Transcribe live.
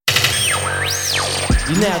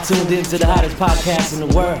You're now tuned into the hottest podcast in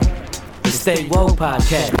the world, the Stay Woke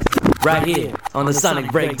Podcast, right here on the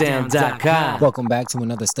SonicBreakdown.com. Welcome back to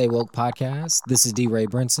another Stay Woke Podcast. This is D. Ray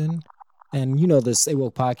Brinson, and you know the Stay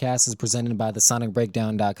Woke Podcast is presented by the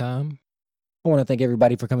SonicBreakdown.com. I want to thank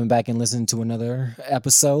everybody for coming back and listening to another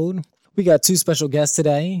episode. We got two special guests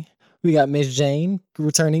today. We got Miss Jane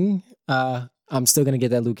returning. I'm still going to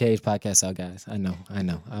get that Luke Cage podcast out, guys. I know.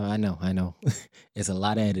 It's a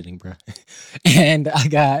lot of editing, bro. And I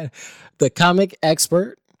got the comic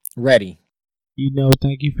expert ready.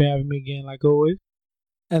 Thank you for having me again, like always.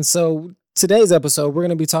 And so today's episode, we're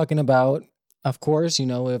going to be talking about, of course,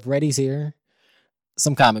 if Reddy's here,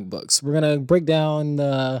 some comic books. We're going to break down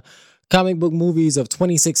the comic book movies of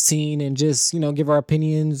 2016 and just, give our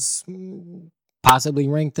opinions, possibly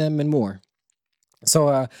rank them and more.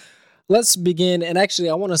 So, let's begin, and actually,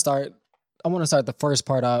 I want to start the first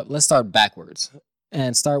part out. Let's start backwards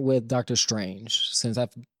and start with Doctor Strange, since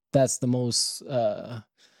that's the most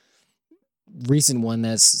recent one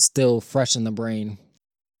that's still fresh in the brain.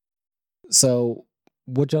 So,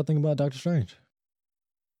 what y'all think about Doctor Strange?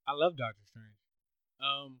 I love Doctor Strange.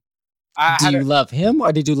 Do you love him,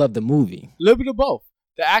 or did you love the movie? A little bit of both.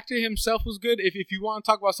 The actor himself was good. If you want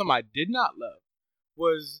to talk about something I did not love,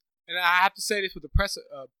 was, and I have to say this with the preface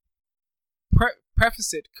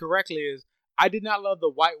it correctly, is I did not love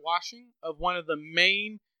the whitewashing of one of the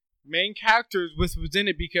main characters within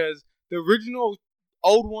it, because the original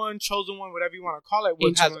old one, chosen one, whatever you want to call it,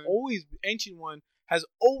 ancient one has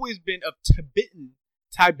always been of Tibetan.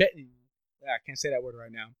 I can't say that word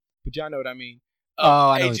right now, but y'all know what I mean.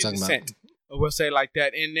 I know what you're talking about. We'll say it like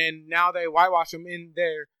that. And then now they whitewash them, and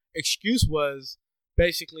their excuse was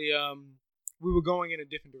basically we were going in a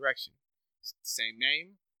different direction. Same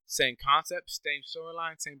name, same concept, same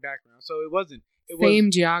storyline, same background. So it wasn't.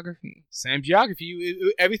 Same geography. Same geography.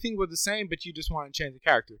 Everything was the same, but you just want to change the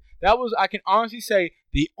character. That was, I can honestly say,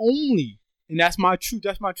 the only, and that's my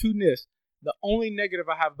trueness, the only negative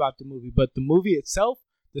I have about the movie. But the movie itself,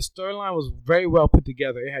 the storyline was very well put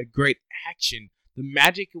together. It had great action. The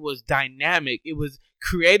magic was dynamic. It was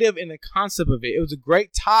creative in the concept of it. It was a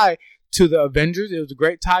great tie to the Avengers. It was a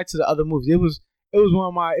great tie to the other movies. It was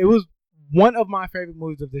one of my favorite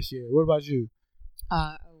movies of this year. What about you?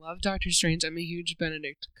 I love Doctor Strange. I'm a huge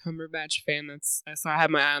Benedict Cumberbatch fan. So I have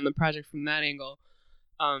my eye on the project from that angle.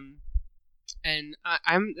 And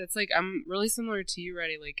I'm really similar to you,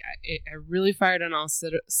 Reddy. Like I really fired on all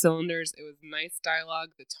cylinders. It was nice dialogue.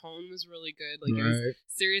 The tone was really good. Like It was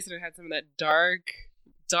serious, and it had some of that dark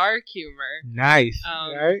humor. Nice.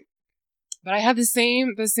 Right. But I had the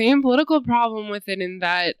same political problem with it, in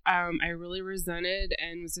that I really resented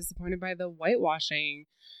and was disappointed by the whitewashing.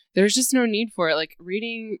 There's just no need for it. Like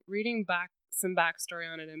reading back some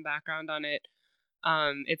backstory on it and background on it,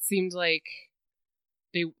 it seemed like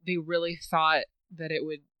they really thought that it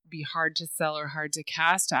would be hard to sell or hard to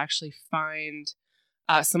cast to actually find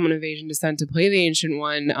someone of Asian descent to play the Ancient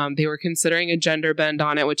One. They were considering a gender bend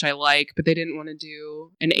on it, which I like, but they didn't want to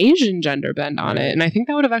do an Asian gender bend on it. And I think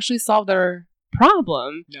that would have actually solved their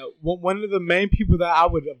problem. No, one of the main people that I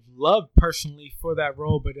would have loved personally for that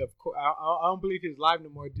role, but of course, I don't believe he's live no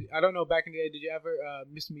more. I don't know, back in the day, did you ever,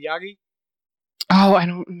 Mr. Miyagi? Oh, I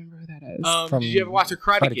don't remember who that is. Did you ever watch a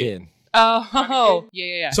Karate Kid? Oh,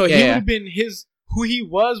 yeah. So he would have been who he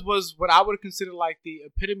was what I would have considered like the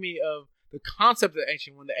epitome of the concept of the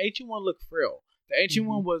Ancient One. The Ancient One looked frail. The Ancient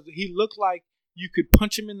One he looked like you could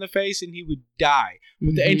punch him in the face and he would die.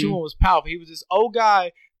 But the Ancient One was powerful. He was this old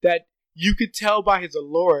guy that you could tell by his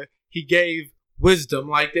allure he gave wisdom.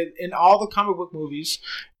 Like that in all the comic book movies,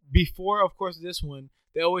 before, of course, this one,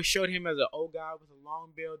 they always showed him as an old guy with a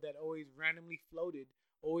long beard that always randomly floated,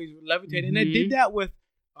 always levitated. And they did that with,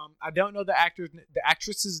 I don't know the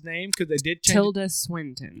actress's name, because they did change Tilda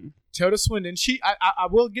Swinton. I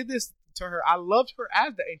will give this to her. I loved her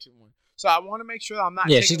as the Ancient One. So I want to make sure I'm not.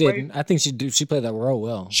 Yeah, she did. I think she played that role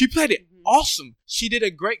well. She played it awesome. She did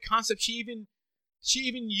a great concept. She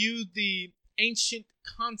even used the ancient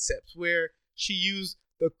concepts where she used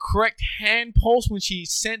the correct hand pulse when she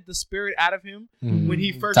sent the spirit out of him. When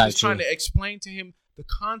he first was trying to explain to him the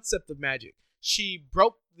concept of magic. She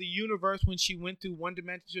broke the universe when she went through one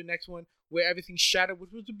dimension to the next one where everything shattered,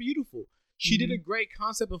 which was beautiful. She did a great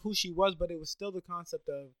concept of who she was, but it was still the concept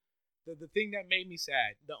of the thing that made me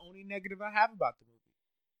sad. The only negative I have about the movie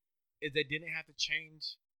is they didn't have to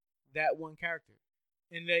change that one character.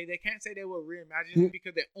 And they can't say they were reimagining it,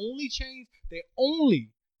 because they only changed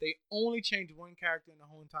one character in the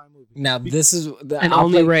whole entire movie. Now this is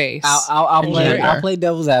race. I'll play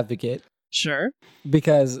devil's advocate. Sure.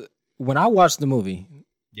 Because when I watched the movie,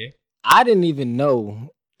 I didn't even know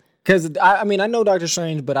Because I mean, I know Doctor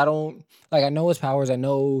Strange, but I don't like. I know his powers. I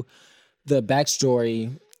know the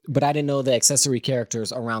backstory, but I didn't know the accessory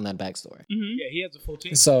characters around that backstory. Mm-hmm. Yeah, he has a full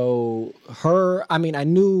team. So I mean, I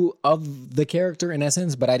knew of the character in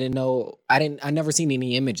essence, but I didn't know. I never seen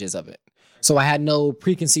any images of it, so I had no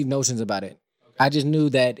preconceived notions about it. I just knew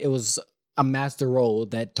that it was a master role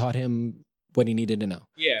that taught him what he needed to know.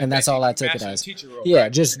 Yeah, and that's all I took it master as. teacher role. Yeah,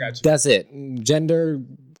 Right, just I got you. that's it. Gender,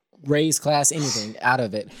 race, class, anything out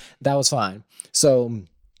of it. That was fine. So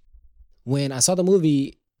when I saw the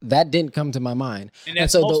movie, that didn't come to my mind. And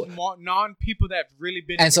that's so most non-people that have really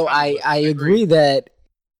been. and so I agree that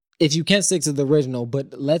if you can stick to the original,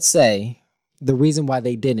 but let's say the reason why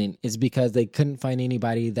they didn't is because they couldn't find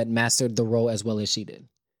anybody that mastered the role as well as she did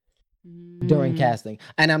during casting.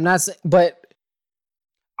 And I'm not saying, but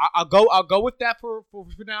I'll go with that for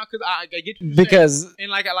now because I get what you're saying. because And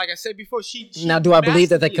like I said before, she now do I believe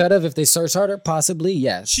that they massively- could have if they searched harder? Possibly,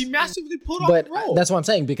 yes. She massively pulled off But the role. that's what I'm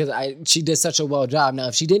saying, because she did such a well job. Now,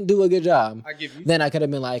 if she didn't do a good job, I give you. then I could have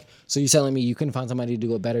been like, so you're telling me you couldn't find somebody to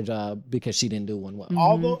do a better job because she didn't do one well.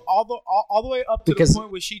 all the way up to Because- the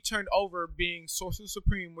point where she turned over being Sorcerer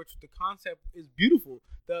Supreme, which the concept is beautiful.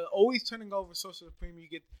 The always turning over Sorcerer Supreme, you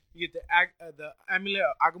get the amulet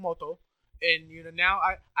of Agamotto, and now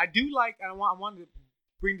I do like, and I wanted to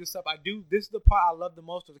bring this up. This is the part I love the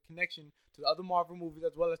most of the connection to the other Marvel movies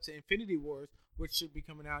as well as to Infinity Wars, which should be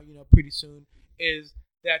coming out pretty soon. Is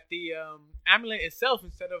that the amulet itself,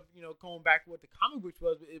 instead of going back to what the comic book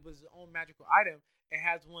was, it was its own magical item. It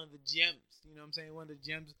has one of the gems. You know what I'm saying? One of the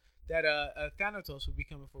gems that Thanatos will be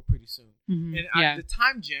coming for pretty soon. Mm-hmm. And the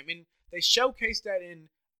time gem, and they showcased that in.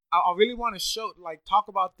 I really want to talk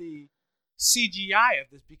about the CGI of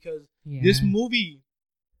this, because this movie,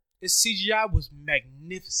 its CGI was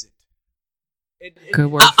magnificent. Good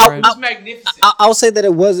word for It it. was magnificent. I'll say that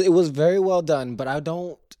it was very well done, but I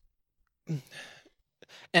don't.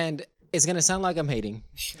 And it's gonna sound like I'm hating,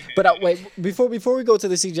 but wait, before we go to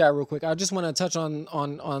the CGI real quick, I just want to touch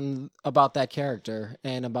on about that character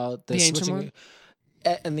and about the ancient switching. one?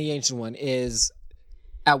 And the ancient one is,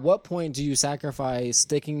 at what point do you sacrifice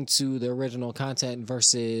sticking to the original content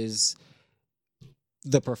versus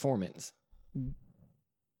the performance?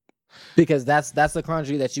 Because that's the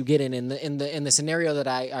quandary that you get in the scenario that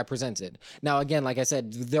I presented. Now, again, like I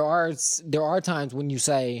said, there are times when you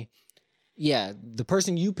say, yeah, the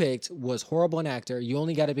person you picked was horrible an actor. You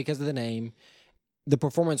only got it because of the name. The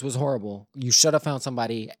performance was horrible. You should have found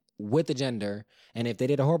somebody with the gender, and if they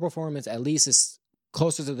did a horrible performance, at least it's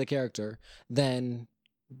closer to the character than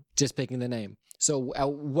just picking the name. So,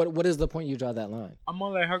 what is the point you draw that line? I'm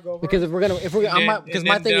gonna let her go. Because because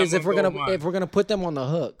my thing is, if we're mine. gonna put them on the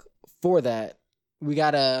hook for that, we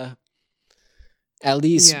gotta at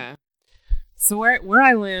least So where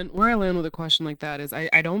I land with a question like that is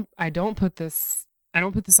I don't put this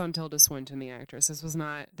on Tilda Swinton, the actress. This was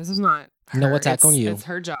not her. No attack on you. It's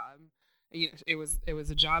her job. It was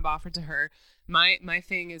a job offered to her. My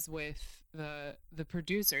thing is with the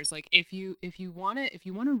producers. Like if you want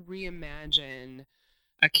to reimagine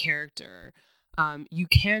a character, you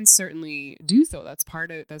can certainly do so. That's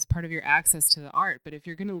part of your access to the art. But if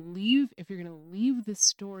you're gonna leave the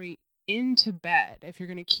story in Tibet, if you're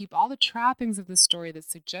going to keep all the trappings of the story that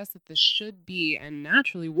suggest that this should be and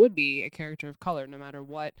naturally would be a character of color, no matter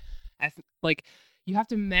what, you have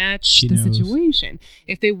to match the situation.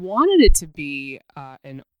 If they wanted it to be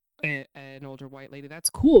an older white lady, that's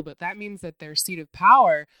cool, but that means that their seat of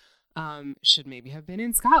power should maybe have been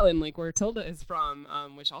in Scotland, like where Tilda is from,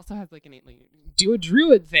 which also has do a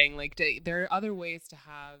druid thing. There are other ways to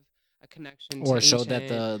have a connection or to show that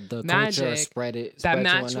the magic culture spread that to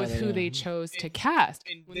match another, with who they chose to cast.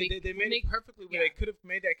 And they made it perfectly where they could have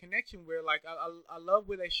made that connection where I love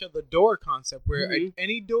where they show the door concept where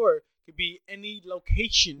any door could be any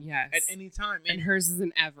location at any time. And hers is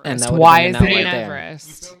in Everest. And that why is been it right in there.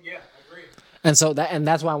 Everest? Yeah, I agree. And so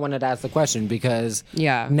that's why I wanted to ask the question, because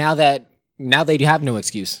Yeah. now they have no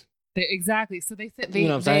excuse. Exactly. So they said You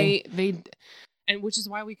know what I'm they and which is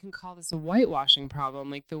why we can call this a whitewashing problem.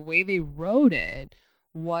 Like the way they wrote it,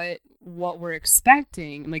 what we're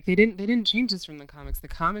expecting, like they didn't change this from the comics. The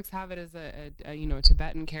comics have it as a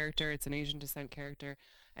Tibetan character. It's an Asian descent character,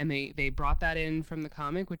 and they brought that in from the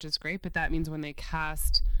comic, which is great. But that means when they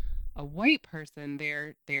cast a white person,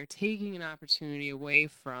 they're taking an opportunity away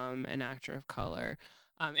from an actor of color.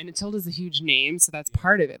 And Tilda's a huge name, so that's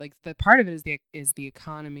part of it. Like the part of it is the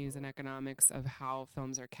economies and economics of how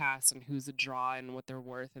films are cast and who's a draw and what they're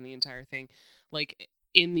worth and the entire thing. Like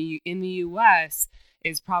in the U.S.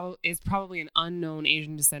 is probably an unknown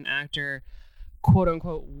Asian descent actor quote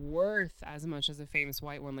unquote worth as much as a famous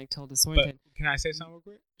white one like Tilda Swinton. But can I say something real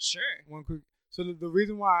quick? Sure. One quick. So the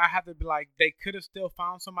reason why I have to be like they could have still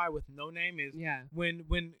found somebody with no name is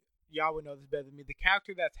when y'all would know this better than me. The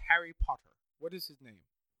character that's Harry Potter. What is his name?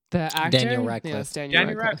 The actor? Daniel Radcliffe. Yes,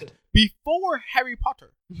 Daniel Radcliffe. Before Harry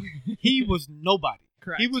Potter, he was nobody.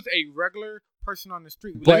 Correct. He was a regular person on the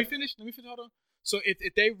street. But- Let me finish. Hold on. So if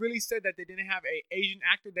they really said that they didn't have a Asian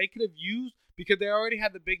actor, they could have used, because they already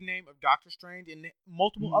had the big name of Doctor Strange and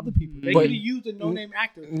multiple other people. They But- could have used a no-name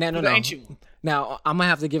actor. No. for the ancient one. Now, I'm going to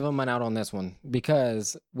have to give him an out on this one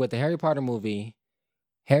because with the Harry Potter movie,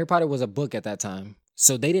 Harry Potter was a book at that time.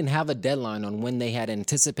 So they didn't have a deadline on when they had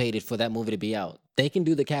anticipated for that movie to be out. They can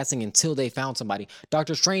do the casting until they found somebody.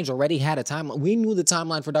 Doctor Strange already had a timeline. We knew the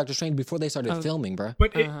timeline for Doctor Strange before they started filming, bro.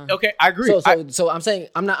 But okay, I agree. So I'm saying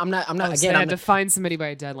I'm not So again. they I'm had to find somebody by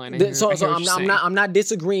a deadline. I hear what you're saying. I'm not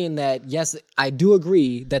disagreeing that. Yes, I do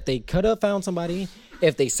agree that they could have found somebody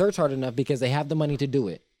if they search hard enough because they have the money to do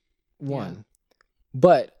it. One,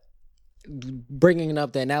 but bringing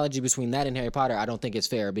up the analogy between that and Harry Potter, I don't think it's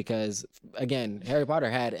fair because again, Harry Potter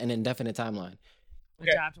had an indefinite timeline.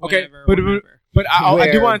 Adapt Okay, whenever. but I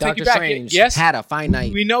do want to take Doctor you back. Strange Yes, had a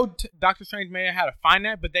finite. we know Doctor Strange may have had a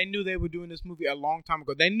finite, but they knew they were doing this movie a long time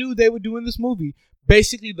ago. They knew they were doing this movie.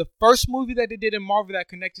 Basically, the first movie that they did in Marvel that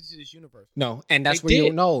connected to this universe. No, and that's They where you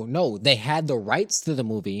did. no. They had the rights to the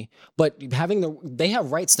movie, but they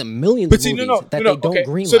have rights to millions But of see, movies that they don't okay.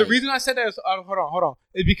 greenlight. So the reason I said that is, hold on,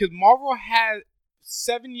 is because Marvel had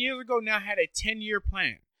 7 years ago now had a 10-year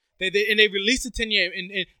plan. They released a 10-year,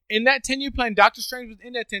 and in that 10-year plan, Doctor Strange was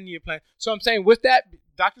in that 10-year plan. So I'm saying with that,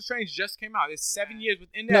 Doctor Strange just came out. It's 7 years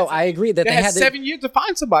within that. No, I agree that they had the- 7 years to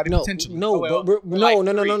find somebody potentially. No, Oh, but well, like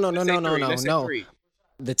no. three. Let's say three.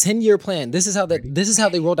 The 10-year plan. This is how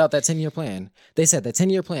they rolled out that 10-year plan. They said the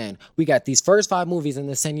 10-year plan. We got these first 5 movies in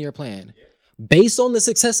this 10-year plan. Based on the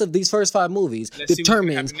success of these first 5 movies, Let's see what's gonna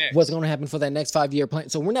determines happen next. what's going to happen for that next 5-year plan.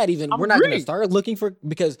 So we're not going to agreeing. start looking for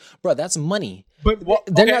because, bro, that's money. But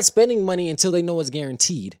They're okay. not spending money until they know it's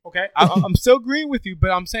guaranteed. Okay, I'm still agreeing with you,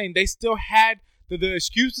 but I'm saying they still had the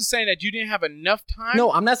excuse to saying that you didn't have enough time.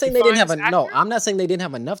 No, I'm not saying to they didn't find have this no. actor? I'm not saying they didn't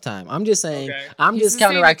have enough time. I'm just saying Okay. I'm He's just just saying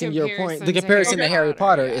the counteracting your point. The comparison to Harry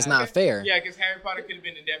Potter is not fair. Yeah, because Harry Potter could have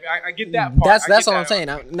been in there. I get that part. That's I all get I'm saying.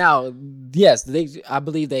 that. Now, yes, I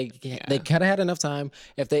believe they could have had enough time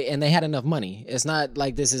if they had enough money. It's not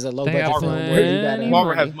like this is a low They budget have film where you gotta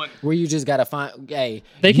Marvel has money. where you just gotta find. Hey,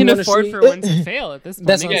 They you can wanna afford shoot- for one to fail at this point.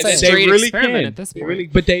 That's They what I'm can saying. straight They really experiment can. at this They point. really,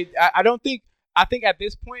 but I don't think. I think at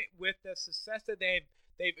this point, with the success that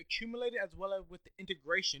they've accumulated, as well as with the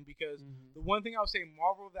integration, because the one thing I would say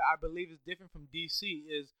Marvel that I believe is different from DC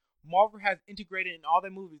is Marvel has integrated in all their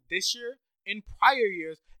movies this year, in prior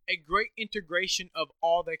years, a great integration of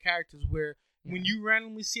all their characters. Where when you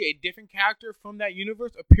randomly see a different character from that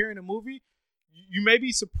universe appear in a movie, you may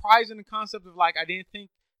be surprised in the concept of like, I didn't think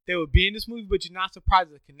they would be in this movie, but you're not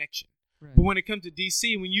surprised at the connection. Right. But when it comes to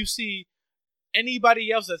DC, when you see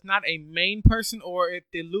anybody else that's not a main person, or if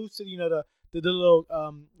they lose to the little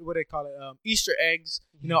what they call it, Easter eggs,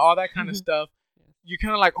 all that kind of stuff, you're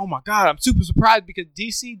kind of like, oh my god, I'm super surprised because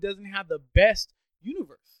DC doesn't have the best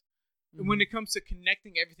universe when it comes to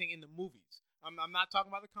connecting everything in the movies. I'm not talking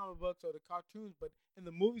about the comic books or the cartoons, but in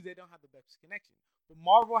the movies they don't have the best connection. But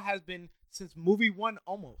Marvel has been since movie 1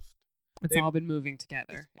 almost. It's all been moving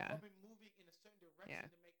together. It's all been moving in a certain direction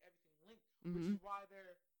to make everything linked, which is why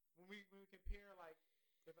they're when we compare, like,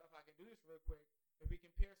 if I can do this real quick, if we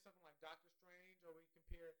compare something like Doctor Strange or we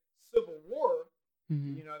compare Civil War,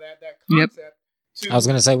 that concept to I was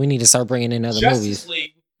gonna say we need to start bringing in other Justice movies.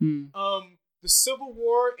 League. The Civil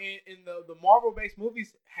War in the Marvel-based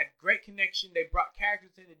movies had great connection. They brought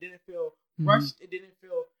characters in. It didn't feel rushed. It didn't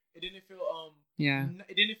feel it didn't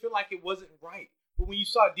feel like it wasn't right. But when you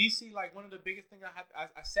saw DC, like, one of the biggest things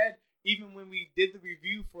I said, even when we did the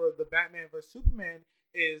review for the Batman vs Superman,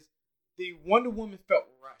 is the Wonder Woman felt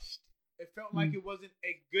rushed. It felt like it wasn't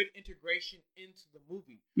a good integration into the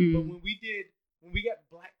movie. But when we got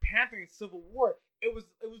Black Panther in Civil War, it was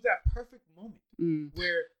that perfect moment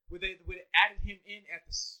where they added him in at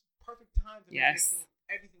the perfect time to make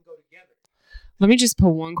everything go together. Let me just put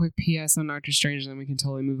one quick PS on Doctor Strange, and then we can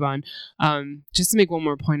totally move on. Just to make one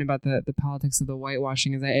more point about the politics of the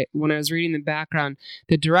whitewashing, is when I was reading the background,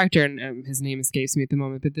 the director, and his name escapes me at the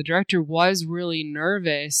moment, but the director was really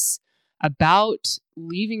nervous about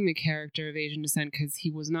leaving the character of Asian descent because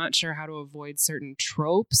he was not sure how to avoid certain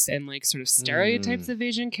tropes and like sort of stereotypes of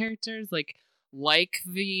Asian characters, like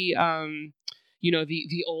the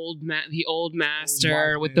the old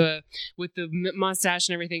master with the mustache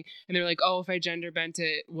and everything, and they're like, oh, if I gender bent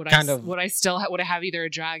it, would I have either a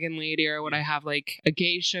dragon lady or would I have like a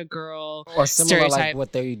geisha girl or similar stereotype? like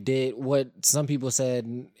what they did, what some people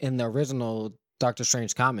said in the original Doctor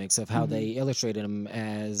Strange comics of how they illustrated him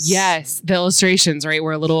as. Yes, the illustrations, right,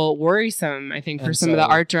 were a little worrisome, I think, for some of the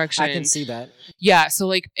art direction. I can see that. Yeah, so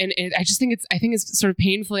like, and I think it's sort of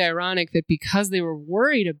painfully ironic that because they were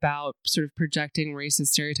worried about sort of projecting racist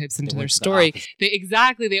stereotypes into their story, they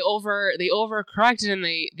overcorrected and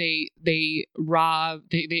they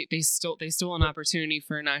stole an opportunity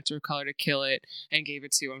for an actor of color to kill it and gave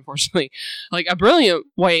it to, unfortunately, like a brilliant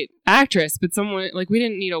white actress, but someone like we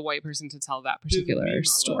didn't need a white person to tell that particular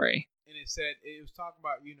story. And it was talking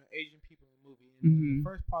about Asian people in the movie, and the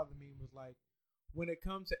first part of the meme was like, when it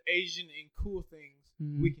comes to Asian and cool things,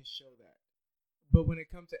 we can show that. But when it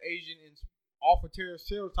comes to Asian and awful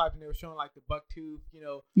stereotyping, they were showing like the buck tooth,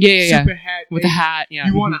 super hat with a hat. Yeah,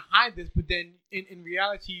 you want to hide this, but then in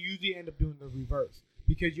reality, you usually end up doing the reverse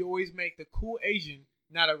because you always make the cool Asian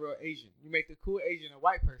not a real Asian. You make the cool Asian a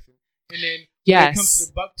white person, and then when it comes to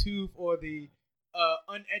the buck tooth or the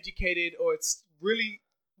uneducated or it's really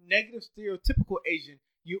negative stereotypical Asian,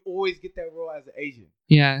 you always get that role as an Asian.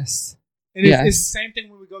 Yes. And it's the same thing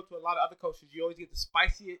when we go to a lot of other cultures. You always get the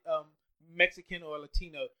spicy Mexican or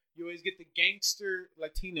Latino. You always get the gangster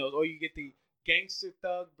Latinos, or you get the gangster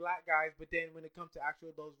thug black guys. But then when it comes to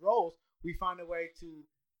actual those roles, we find a way to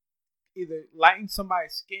either lighten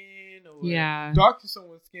somebody's skin or darken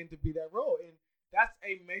someone's skin to be that role. And that's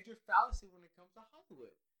a major fallacy when it comes to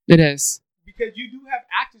Hollywood. It is. Because you do have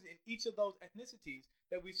actors in each of those ethnicities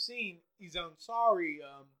that we've seen. Izan Sari,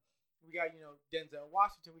 we got, Denzel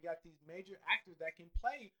Washington. We got these major actors that can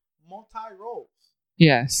play multi-roles.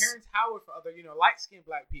 Yes. Terrence Howard for other, light-skinned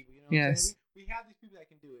black people. You know what I'm saying? We have these people that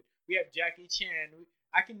can do it. We have Jackie Chan.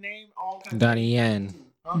 I can name all kinds Donnie Yen.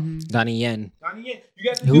 Donnie Yen. Donnie Yen. You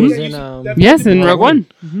got who was in in Rogue One.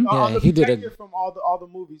 Yeah, he did it from all the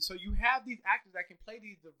movies. So you have these actors that can play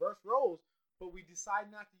these diverse roles, but we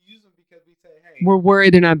decide not to use them because we say, hey, we're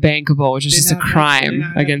worried they're not bankable, which is just a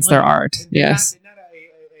crime against their art. Yes. They're not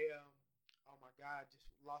oh my God, just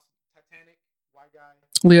lost Titanic, white guy.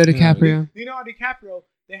 Leo DiCaprio. Leonardo DiCaprio.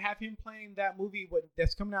 They have him playing that movie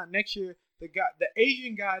that's coming out next year. The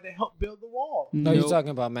Asian guy that helped build the wall. No, you're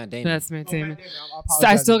talking about Matt Damon. That's Matt Damon.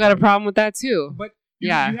 I still got a problem with that too. But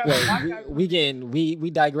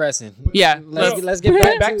we digressing. Yeah, let's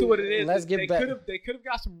get back to what it is. Let's get back. They could have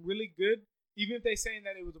got some really good. Even if they're saying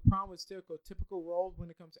that it was a problem with stereotypical roles when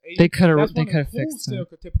it comes to Asian, they could have fixed them.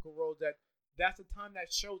 Stereotypical roles that's the time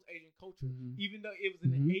that shows Asian culture. Even though it was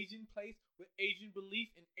in an Asian place with Asian belief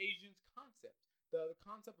and Asian concept, the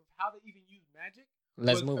concept of how they even use magic.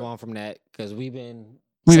 Let's move on from that because we've been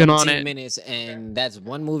on it minutes, and that's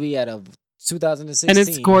one movie out of 2016, and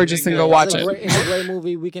it's gorgeous. And go watch it. It's a great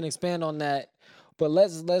movie. We can expand on that. But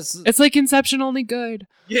let's. It's like Inception, only good.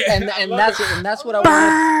 Yeah, and that's what I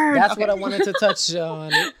wanted. That's what I wanted to touch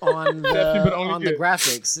on the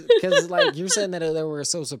graphics, because like you're saying that they were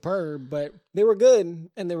so superb, but they were good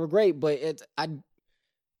and they were great. But I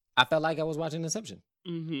felt like I was watching Inception.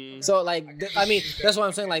 So like that's what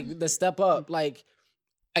I'm saying. Like the step up, like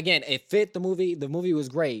again, it fit the movie. The movie was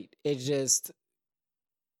great. It just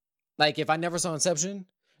like if I never saw Inception.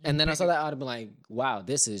 And then I saw that, I'd have been like, wow,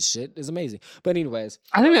 this is amazing. But anyways.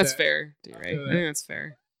 I think that's fair, dude, right? I think that's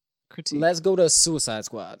fair. Critique. Let's go to Suicide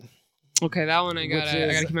Squad. Okay, that one I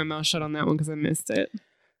gotta keep my mouth shut on that one because I missed it.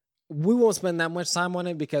 We won't spend that much time on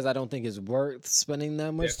it because I don't think it's worth spending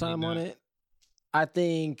that much time on it. I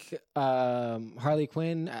think Harley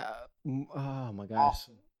Quinn, oh my gosh.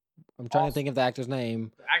 Awesome. I'm trying to think of the actor's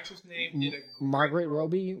name. The actress name did Margaret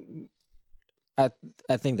Robbie. I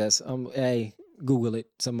think that's hey, Google it,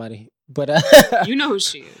 somebody. But you know who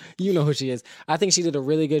she is. You know who she is. I think she did a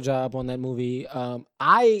really good job on that movie.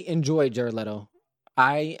 I enjoyed Jared Leto.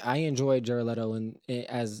 I enjoyed Jared Leto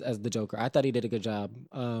as the Joker. I thought he did a good job.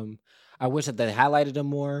 I wish that they highlighted him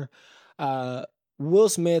more. Will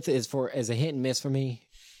Smith is a hit and miss for me.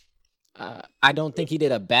 I don't think he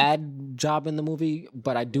did a bad job in the movie,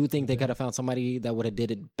 but I do think they could have found somebody that would have did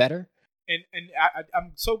it better. And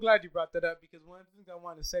I'm so glad you brought that up because one of the things I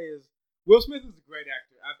wanted to say is Will Smith is a great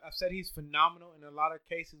actor. I've said he's phenomenal in a lot of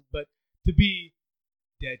cases, but to be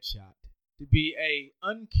Deadshot, to be a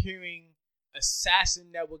uncaring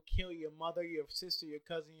assassin that will kill your mother, your sister, your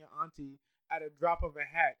cousin, your auntie at a drop of a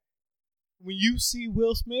hat. When you see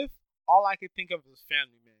Will Smith, all I could think of is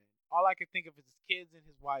family, man. All I could think of is his kids and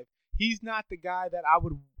his wife. He's not the guy that I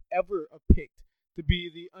would ever have picked to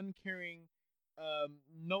be the uncaring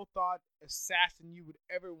no thought assassin you would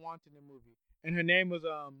ever want in a movie, and her name was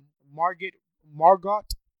Margot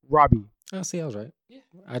Robbie. Oh, see, I was right. Yeah.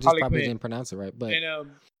 I just Harley probably Quinn. didn't pronounce it right, but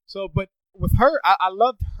And but with her, I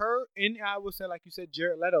loved her, and I would say, like you said,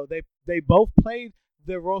 Jared Leto. They both played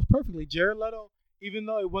their roles perfectly. Jared Leto, even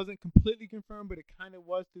though it wasn't completely confirmed, but it kind of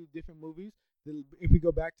was through different movies. If we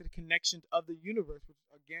go back to the connections of the universe, which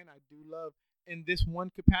again I do love, in this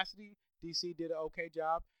one capacity, DC did an okay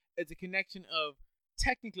job. It's a connection of,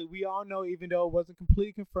 technically, we all know, even though it wasn't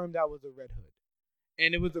completely confirmed, that was a Red Hood.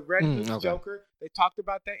 And it was the Red Hood's okay. Joker. They talked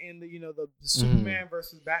about that in the Superman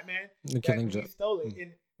versus Batman. The Killing Joke. Joke. He stole it.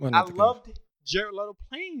 And Well, I not the Killing loved Jared Leto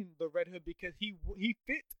playing the Red Hood because he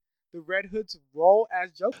fit the Red Hood's role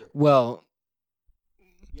as Joker. Well,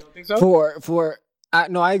 You don't think so?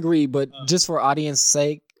 no, I agree, but just for audience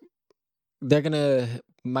sake, they're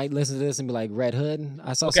might listen to this and be like, Red Hood.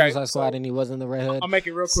 I saw Okay, Suicide Squad and he wasn't the Red Hood. I'll make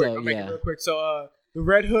it real quick. So the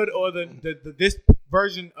Red Hood, or this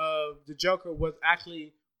version of the Joker, was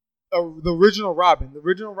actually the original Robin. The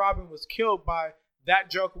original Robin was killed by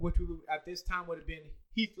that Joker, which at this time would have been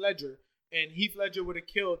Heath Ledger, and Heath Ledger would have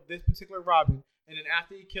killed this particular Robin. And then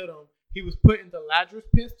after he killed him, he was put into Lazarus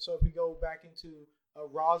Pit. So if we go back into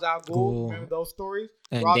Ra's al Ghul, remember those stories?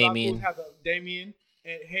 And Ra's Damien. al Ghul had Damien,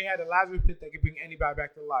 and he had a Lazarus Pit that could bring anybody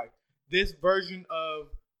back to life. This version of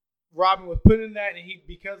Robin was put in that, and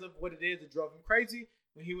because of what it is, it drove him crazy.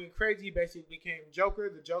 When he went crazy, he basically became Joker.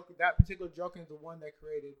 The Joker, that particular Joker, is the one that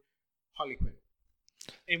created Harley Quinn.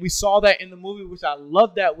 And we saw that in the movie, which I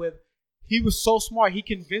loved that with. He was so smart. He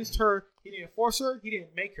convinced her. He didn't force her. He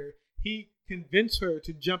didn't make her. He convinced her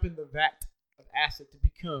to jump in the vat of acid to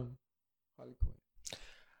become Harley Quinn.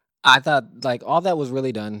 I thought like all that was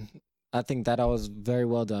really done. I think that was very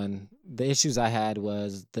well done. The issues I had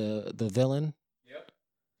was the villain. Yep.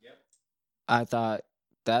 I thought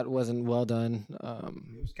that wasn't well done.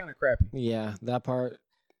 It was kind of crappy. Yeah, that part.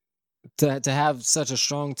 To have such a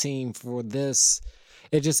strong team for this,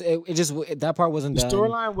 that part wasn't The done.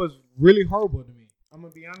 storyline was really horrible to me. I'm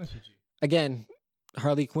gonna be honest with you. Again,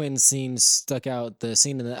 Harley Quinn's scene stuck out. The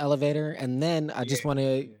scene in the elevator, and then I just want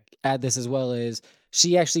to add this as well is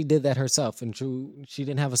she actually did that herself, and she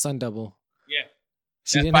didn't have a stunt double. Yeah.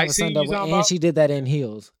 She That didn't have fight a scene stunt you double, talking and about? she did that in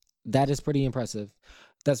heels. That is pretty impressive.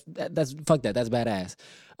 That's fuck that. That's badass.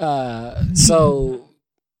 So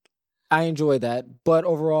I enjoyed that, but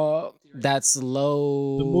overall, that's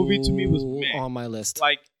low. The movie to me was meh. on my list.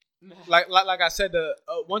 Like I said,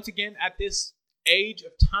 once again, at this age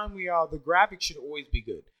of time we are, the graphics should always be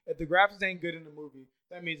good. If the graphics ain't good in the movie,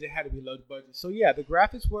 that means it had to be low budget. So yeah, the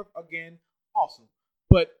graphics were again awesome,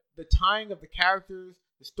 but the tying of the characters,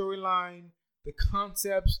 the storyline, the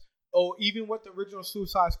concepts, or even what the original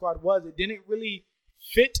Suicide Squad was, it didn't really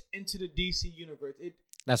fit into the DC universe.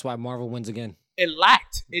 That's why Marvel wins again. It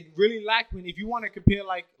lacked. It really lacked. When if you want to compare,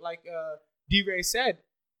 like D-Ray said,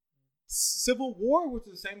 Civil War, which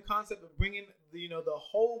is the same concept of bringing the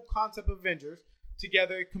whole concept of Avengers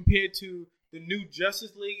together, compared to the new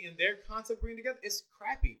Justice League and their concept bringing together, it's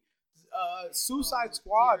crappy. Suicide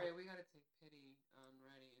Squad. D-Ray, we gotta take pity on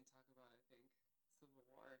Reddy and talk about, I think, Civil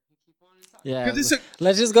War. You keep wanting to talk Yeah, Because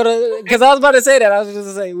let's just go to, because I was about to say that. I was just going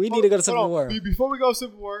to say we need to go to Civil Hold on. War. Before we go to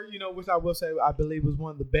Civil War, which I will say I believe was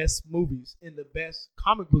one of the best movies in the best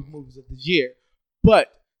comic book movies of this year.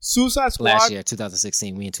 But Suicide Squad Last year,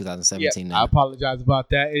 2016. We in 2017 I now. apologize about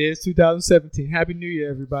that. It is 2017. Happy New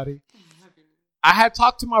Year, everybody. I had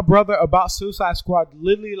talked to my brother about Suicide Squad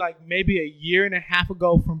literally like maybe a year and a half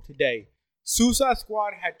ago from today. Suicide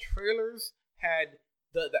Squad had trailers, had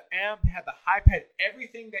the amp, had the hype, had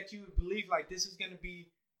everything that you would believe like this is going to be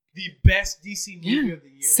the best DC movie of the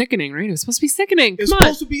year. Sickening, right? It was supposed to be sickening. It's Come on.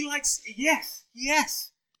 supposed to be like,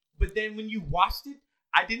 yes. But then when you watched it,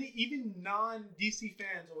 I didn't, even non-DC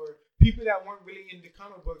fans or people that weren't really into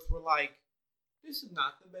comic books were like, this is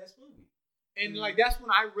not the best movie. And like that's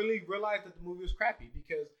when I really realized that the movie was crappy,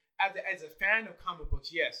 because as a fan of comic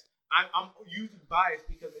books, yes, I'm usually biased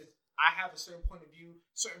because I have a certain point of view,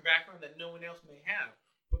 certain background that no one else may have.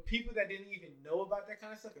 But people that didn't even know about that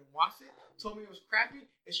kind of stuff and watched it told me it was crappy.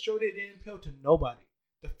 It showed it didn't appeal to nobody,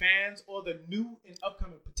 the fans or the new and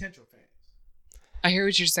upcoming potential fans. I hear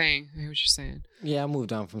what you're saying. Yeah, I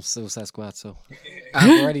moved on from Suicide Squad, so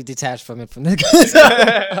I'm already detached from it from this.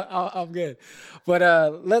 I'm good. But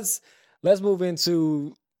let's move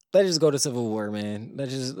into. Let's just go to Civil War, man.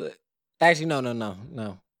 Let's just actually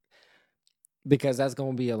no, because that's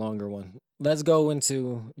gonna be a longer one. Let's go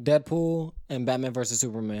into Deadpool and Batman vs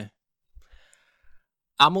Superman.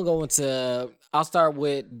 I'll start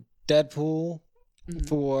with Deadpool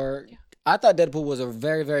I thought Deadpool was a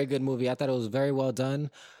very, very good movie. I thought it was very well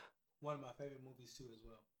done. One of my favorite movies movies too as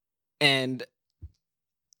well. And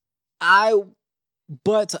I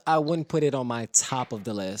wouldn't put it on my top of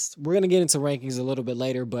the list. We're going to get into rankings a little bit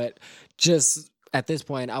later, but just at this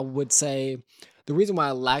point, I would say the reason why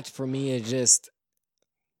it lacked for me is just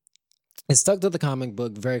it stuck to the comic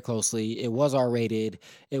book very closely. It was R-rated.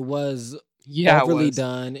 It was overly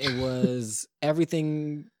done. It was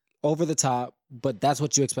everything over the top, but that's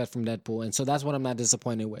what you expect from Deadpool. And so that's what I'm not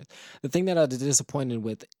disappointed with. The thing that I was disappointed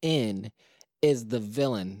with is the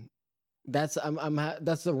villain. That's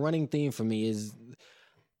that's the running theme for me is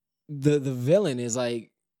the villain is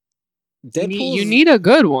like Deadpool. You need a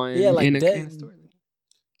good one. Yeah, like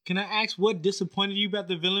Can I ask what disappointed you about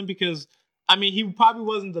the villain? Because I mean, he probably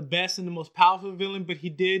wasn't the best and the most powerful villain, but he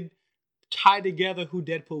did tie together who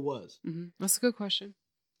Deadpool was. Mm-hmm. That's a good question.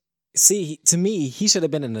 See, to me, he should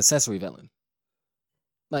have been an accessory villain.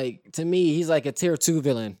 Like, to me, he's like a tier 2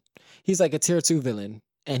 villain. He's like a tier 2 villain,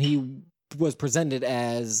 and he was presented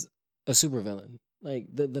as a super villain. Like,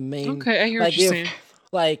 the main... Okay, I hear what you're saying.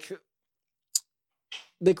 Like,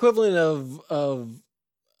 the equivalent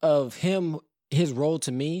of him, his role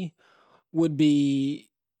to me, would be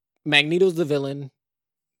Magneto's the villain.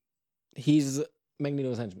 He's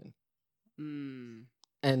Magneto's henchman.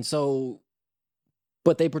 And so...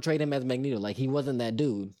 But they portrayed him as Magneto. Like, he wasn't that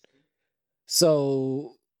dude.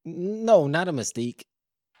 So, no, not a Mystique.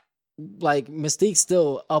 Like, Mystique's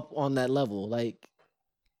still up on that level. Like,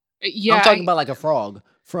 yeah, I'm talking about like a frog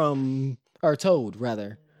or Toad,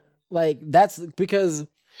 rather. Like, that's because...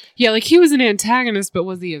 Yeah, like, he was an antagonist, but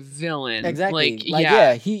was he a villain? Exactly.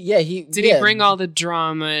 Like he Did he bring all the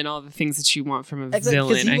drama and all the things that you want from a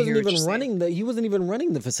villain? He wasn't even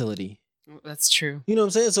running the facility. That's true. You know what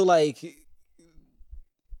I'm saying? So, like...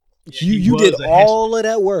 Yeah, you did all of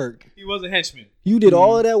that work. He was a henchman. You did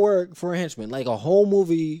all of that work for a henchman, like a whole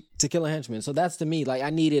movie to kill a henchman. So that's to me, like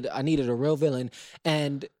I needed a real villain,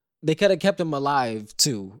 and they could have kept him alive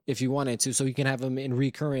too if you wanted to, so you can have him in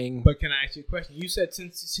recurring. But can I ask you a question? You said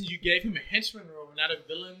since you gave him a henchman role, not a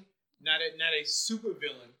villain, not a super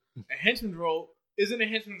villain, a henchman role, isn't a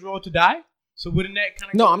henchman's role to die? So wouldn't that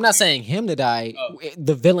kind of? No, I'm not saying him to die. Oh.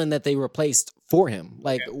 The villain that they replaced for him,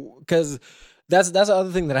 like because. Okay. That's the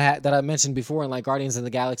other thing that I mentioned before in like Guardians of the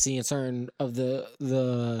Galaxy and certain of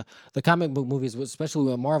the comic book movies, especially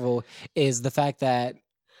with Marvel, is the fact that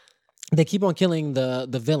they keep on killing the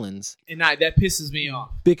villains. And that pisses me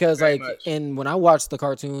off. Because when I watched the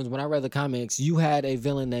cartoons, when I read the comics, you had a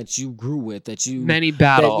villain that you grew with, that you many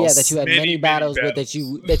battles. That you had many battles with, that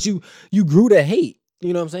you grew to hate.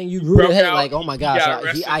 You know what I'm saying? You grew to hate, like, oh my gosh,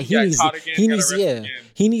 he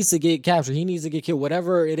needs to get captured. He needs to get killed,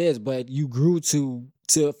 whatever it is. But you grew to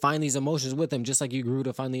find these emotions with him, just like you grew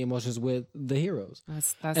to find the emotions with the heroes.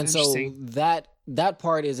 That's and interesting. So that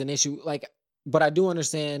part is an issue. Like, but I do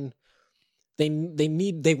understand they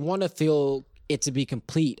want to feel it to be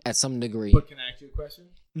complete at some degree. But can I ask you a question?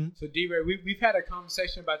 Mm-hmm. So D-Ray, we've had a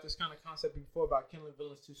conversation about this kind of concept before about killing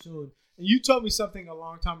villains too soon, and you told me something a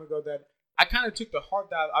long time ago that I kind of took the heart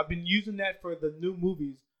that I've been using that for the new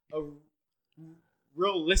movies of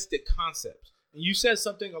realistic concepts. And you said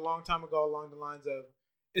something a long time ago along the lines of,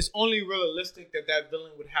 it's only realistic that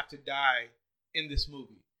villain would have to die in this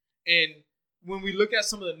movie. And when we look at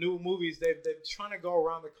some of the new movies, they're trying to go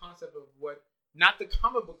around the concept of what, not the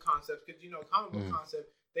comic book concept, because, comic book concept,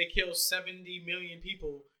 they kill 70 million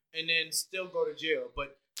people and then still go to jail.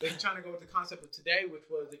 But they're trying to go with the concept of today, which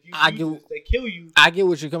was if you they kill you. I get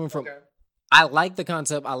what you're coming from. Okay. I like the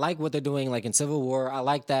concept. I like what they're doing, like in Civil War. I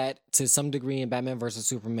like that to some degree in Batman vs.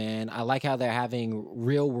 Superman. I like how they're having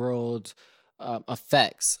real world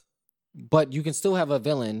effects, but you can still have a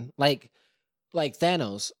villain like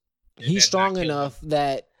Thanos. He's strong enough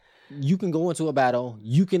that you can go into a battle,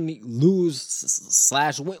 you can lose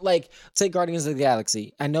 / win. Like, take Guardians of the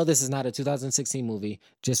Galaxy. I know this is not a 2016 movie,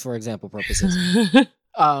 just for example purposes.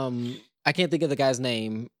 I can't think of the guy's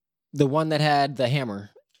name. The one that had the hammer.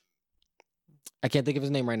 I can't think of his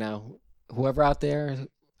name right now. Whoever out there,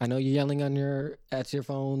 I know you're yelling at your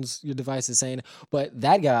phones, your devices saying, but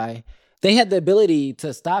that guy, they had the ability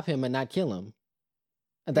to stop him and not kill him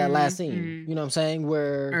at that last scene. You know what I'm saying?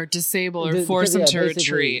 Or disable or force him to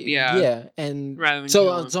retreat. Yeah. Yeah. And so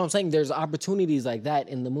I'm saying there's opportunities like that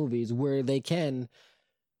in the movies where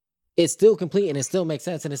it's still complete and it still makes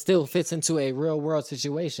sense and it still fits into a real world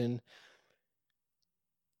situation.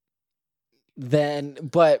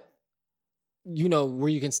 But where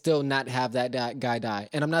you can still not have that guy die.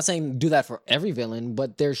 And I'm not saying do that for every villain,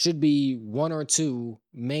 but there should be one or two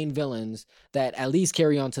main villains that at least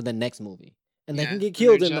carry on to the next movie. and they Yeah, can get and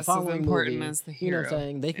killed they're in the just as following important movie. as the You know what I'm hero.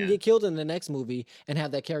 saying? They can Yeah. get killed in the next movie and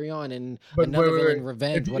have that carry on and But another wait. villain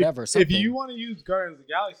revenge, If whatever. If Something. you want to use Guardians of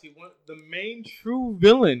the Galaxy, the main true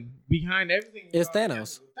villain behind everything It's Guardians Thanos.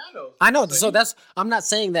 is Thanos. I know. So you- that's. I'm not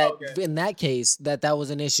saying that Okay. in that case that was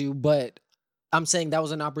an issue, but I'm saying that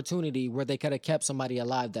was an opportunity where they could have kept somebody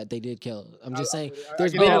alive that they did kill. I'm just saying I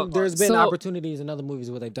there's get been that part. there's been So- opportunities in other movies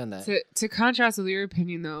where they've done that. To contrast with your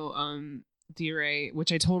opinion though, D-Ray,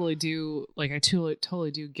 which I totally do, like I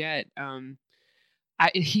totally do get.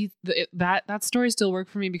 That story still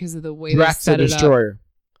worked for me because of the way Drax they set the it Destroyer.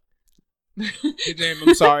 up. His name.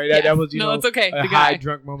 I'm sorry. That Yes. was No, know it's okay. a The high guy.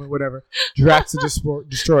 drunk moment. Whatever. Drax the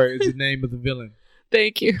Destroyer is the name of the villain.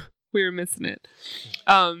 Thank you. We were missing it.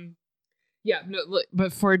 Yeah, no,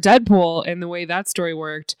 but for Deadpool and the way that story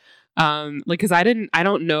worked, because I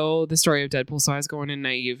don't know the story of Deadpool, so I was going in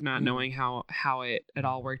naive, not knowing how it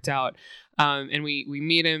all worked out. And we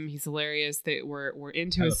meet him. He's hilarious. We're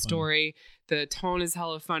into Hella his funny. story. The tone is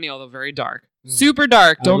hella funny, although very dark, super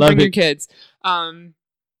dark. I Don't love bring your it. kids.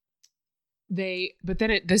 But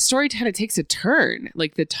then the story kind of takes a turn.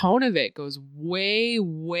 Like the tone of it goes way,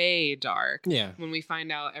 way dark Yeah. when we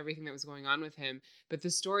find out everything that was going on with him. But the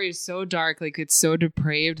story is so dark, like it's so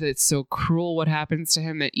depraved, that it's so cruel what happens to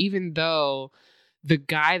him, that even though the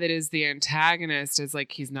guy that is the antagonist is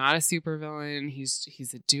like, he's not a supervillain,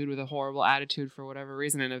 he's a dude with a horrible attitude for whatever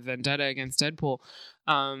reason and a vendetta against Deadpool.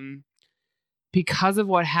 Because of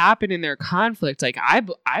what happened in their conflict, like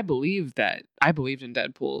I believed in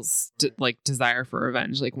Deadpool's desire for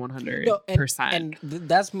revenge, like 100%. No, and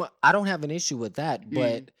that's I don't have an issue with that,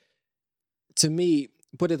 but to me,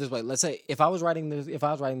 put it this way: let's say if I was writing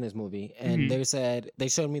this movie and they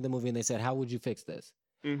showed me the movie and they said, "How would you fix this?"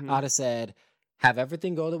 Mhm. I'd have said, "Have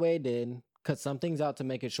everything go the way it did." Cut some things out to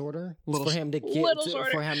make it shorter for him to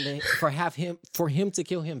for him to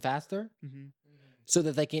kill him faster, Mhm. so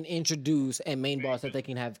that they can introduce a main boss that they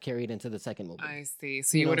can have carried into the second movie. I see.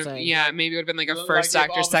 So you You know would what I'm have, saying? yeah, maybe it would have been like a Like first if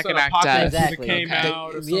act all or of a sudden second act Apocalypse death. Exactly. came Okay.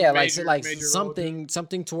 out or some Yeah, major like role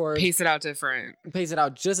something towards Pace it out different. pace it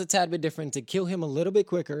out just a tad bit different to kill him a little bit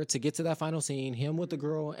quicker to get to that final scene, him with the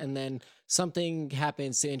girl, and then something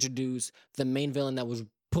happens to introduce the main villain that was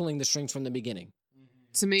pulling the strings from the beginning.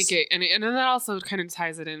 To make it, and then that also kind of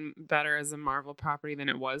ties it in better as a Marvel property than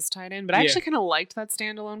it was tied in. But I Yeah. actually kind of liked that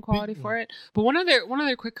standalone quality for it. But one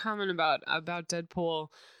other quick comment about Deadpool.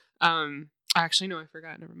 Actually, no, I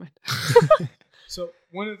forgot. Never mind. So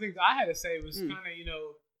one of the things I had to say was kind of,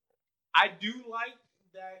 I do like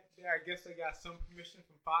that. I guess they got some permission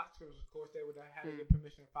from Fox, because of course they would have had to get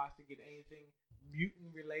permission from Fox to get anything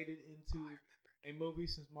mutant related into a movie,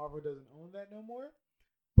 since Marvel doesn't own that no more.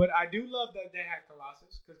 But I do love that they had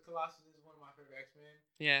Colossus, because Colossus is one of my favorite X-Men.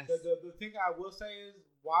 Yes. The thing I will say is,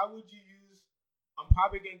 why would you use? I'm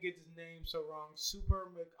probably gonna get his name so wrong.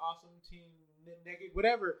 Super Awesome Team Negative,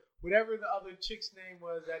 whatever the other chick's name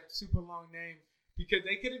was, that super long name, because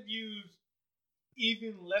they could have used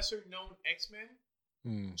even lesser known X-Men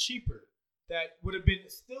cheaper, that would have been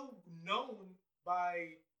still known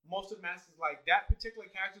by most of the masses. Like that particular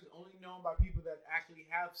character is only known by people that actually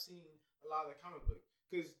have seen a lot of the comic books,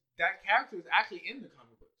 because that character is actually in the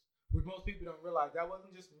comic books, which most people don't realize. That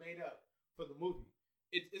wasn't just made up for the movie.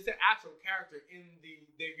 It's an actual character in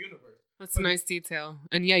their universe. That's a nice detail.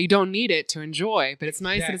 And yeah, you don't need it to enjoy, but it's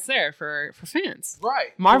nice that it's there for fans.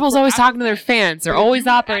 Right. Marvel's For always actual talking to their fans. They're But if always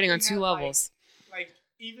you operating on actually two have, levels. Like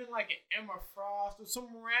even like an Emma Frost or some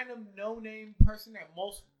random no-name person that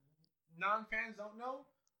most non-fans don't know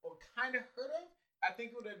or kind of heard of, I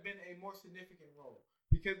think it would have been a more significant role,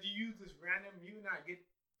 because you use this random mutant.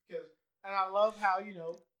 And I love how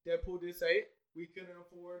Deadpool did say it. We couldn't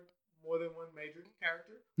afford more than one major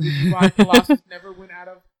character. Which is why Colossus never went out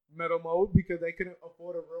of metal mode, because they couldn't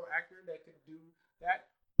afford a real actor that could do that.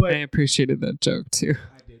 But I appreciated that joke too.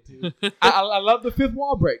 I did too. I love the fifth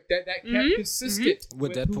wall break that kept consistent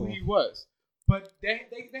With with Deadpool. who he was. But they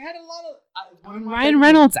had a lot of one of my Ryan favorite-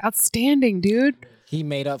 Reynolds, outstanding, dude. He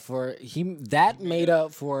made up for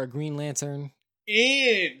Green Lantern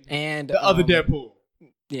and and the other Deadpool,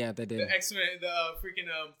 Yeah, they did. the X-Men, the freaking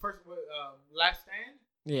first Last Stand.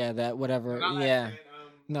 Yeah, that whatever. Not Last Yeah. Stand,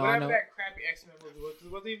 No, I whatever know. that crappy X-Men movie was, 'cause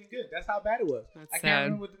it wasn't even good. That's how bad it was. That's I can't sad.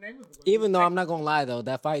 remember what the name of it was. Even though I'm not gonna lie though,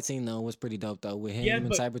 that fight scene though was pretty dope though with him Yeah, and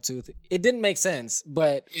but- Cybertooth. It didn't make sense,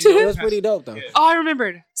 but You know, it was pretty dope though. Yeah. Oh, I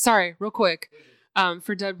remembered. Sorry, real quick.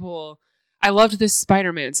 For Deadpool, I loved this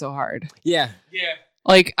Spider-Man so hard. Yeah. Yeah.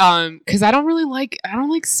 Like, because I don't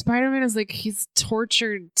like Spider-Man as like he's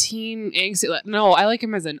tortured teen angst. No, I like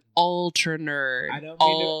him as an ultra nerd. I don't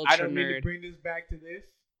ultra mean to nerd. bring this back to this,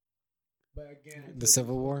 but again, The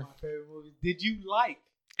Civil War? my favorite movie. Did you like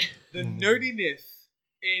the nerdiness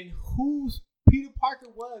in who's Peter Parker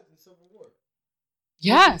was in Civil War.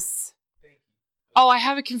 Yes. Thank you. Oh, I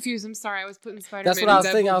have it confused. I'm sorry. I was putting Spider-Man. That's what I was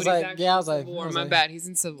in thinking. Deadpool, I was but he's like, actually yeah, I was in like, Civil War. I was My like- bad. He's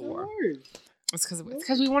in Civil War. Word. It's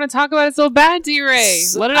because we want to talk about it so bad, D-Ray.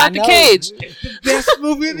 So- Let it I out the know. cage. It's the best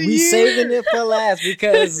movie of the We year. saving it for last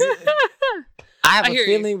because I have I a hear you.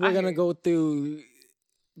 feeling we're I gonna hear you. go through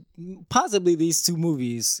possibly these two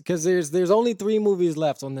movies because there's only 3 movies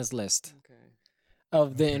left on this list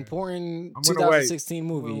of the important I'm gonna wait. 2016 I'm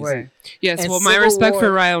gonna movies. wait. Yes, And well, my Civil respect War-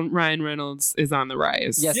 for Ryan Reynolds is on the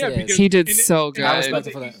rise. Yes, Yeah, it is. because He did and so and good. I I respect respect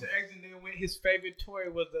it for that. Easter eggs, and then when his favorite toy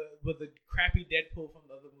was the crappy Deadpool from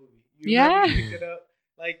the other movie. Yeah. Remember he picked it up,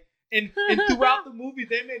 like, and throughout the movie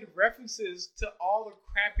they made references to all the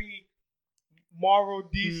crappy Marvel,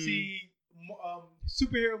 DC,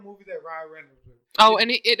 superhero movies that Ryan Reynolds was. Oh,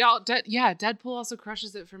 and it all, Deadpool also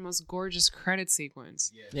crushes it for most gorgeous credit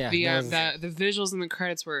sequence. Yeah, The visuals in the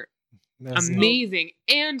credits were that's- amazing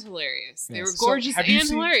and hilarious. They Yes. were So, gorgeous have you and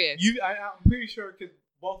seen- hilarious. I'm pretty sure because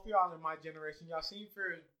both of y'all in my generation, y'all seen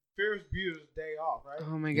Ferris Bueller's Day Off, right?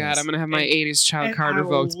 Oh my god, Yes. I'm gonna have my And- 80s child And card I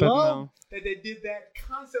revoked, but love no. that they did that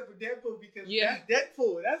concept with Deadpool because Yeah. that's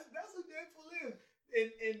Deadpool. That's what Deadpool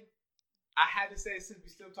is. And I had to say, since we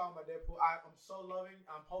still talking about Deadpool, I'm so loving.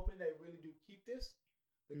 I'm hoping they really do keep this.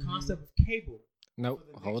 The Mhm. concept of Cable. Nope,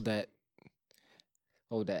 for the hold next that.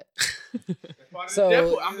 Hold that. That's part of So-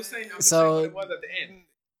 Deadpool. I'm just saying what it was at the end.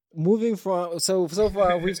 Moving from so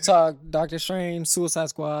far we've talked Doctor Strange, Suicide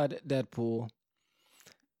Squad, Deadpool.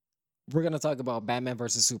 We're gonna talk about Batman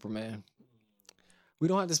versus Superman. We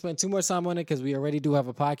don't have to spend too much time on it because we already do have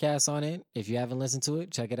a podcast on it. If you haven't listened to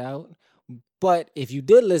it, check it out. But if you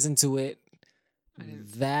did listen to it, I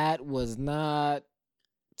didn't. that was not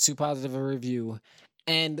too positive a review.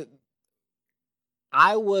 And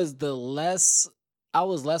I was less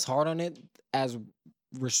hard on it as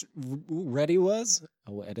Reddy was.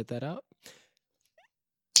 I will edit that out.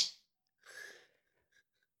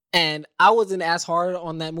 And I wasn't as hard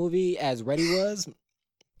on that movie as Reddy was.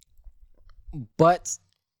 But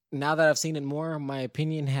now that I've seen it more, my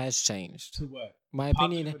opinion has changed. To what? My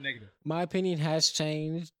Positive opinion or negative? my opinion has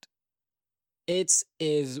changed. It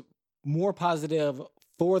is more positive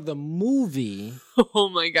for the movie, Oh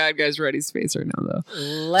my god, guys, Reddy's face right now though.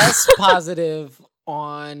 less positive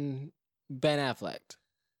on Ben Affleck.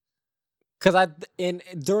 Because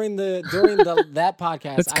during that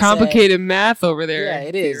podcast, That's I said- complicated math over there. yeah,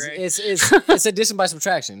 it is. Right? It's addition by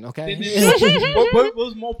subtraction. Okay. what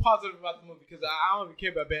was more positive about the movie? Because I don't even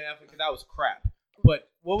care about Ben Affleck because that was crap. But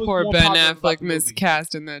what was Poor more Ben positive about Affleck the movie?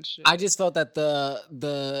 miscast in that shit. I just felt that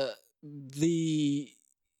the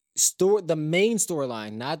main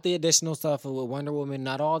storyline, not the additional stuff with Wonder Woman,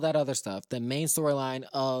 not all that other stuff. The main storyline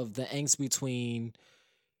of the angst between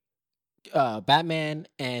Batman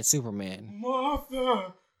and Superman.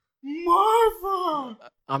 Martha.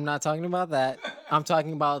 I'm not talking about that. I'm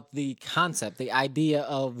talking about the concept, the idea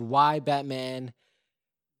of why Batman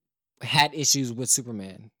had issues with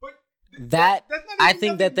Superman. But That that's not I even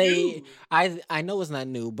think that nothing they, new. I know it's not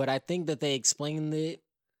new, but I think that they explained it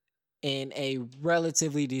in a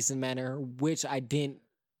relatively decent manner, which I didn't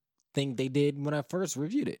think they did when I first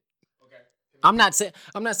reviewed it. Okay. I'm not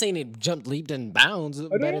saying it jumped, leaped, and bounds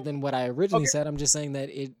better know. than what I originally Okay. said. I'm just saying that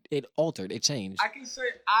it altered, it changed I can say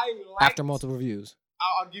I like after multiple reviews.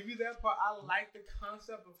 I'll give you that part. I like the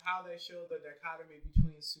concept of how they show the dichotomy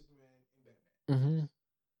between Superman and Batman. Mm-hmm.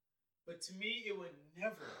 But to me, it would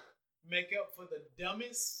never make up for the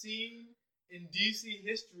dumbest scene in DC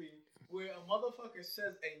history where a motherfucker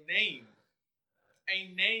says a name,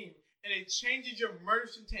 and it changes your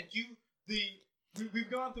murderous intent. We've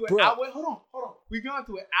gone through an Bro. hour. Wait, hold on. We've gone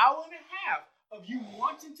through an hour and a half of you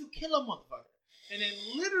wanting to kill a motherfucker, and then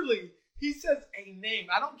literally he says a name.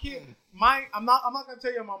 I don't care. I'm not gonna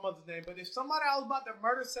tell you my mother's name, but if somebody I was about to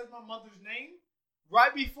murder says my mother's name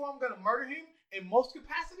right before I'm gonna murder him, in most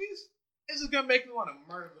capacities, this is gonna make me want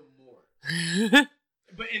to murder them more.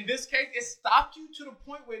 But in this case, it stopped you to the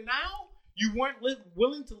point where now you weren't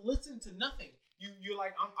willing to listen to nothing. You're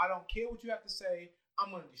like, I don't care what you have to say.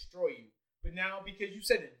 I'm gonna destroy you. But now because you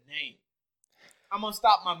said a name, I'm gonna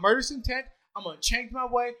stop my murderous intent. I'm gonna change my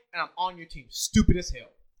way, and I'm on your team. Stupid as hell.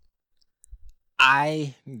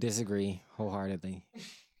 I disagree wholeheartedly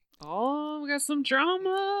Oh, we got some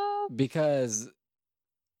drama. because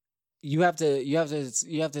you have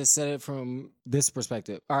to set it from this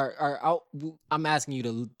perspective. I'm asking you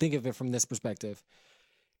to think of it from this perspective.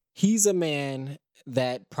 He's a man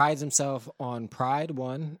that prides himself on pride.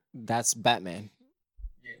 One, that's Batman.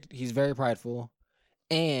 Yeah. He's very prideful,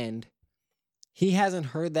 and he hasn't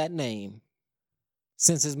heard that name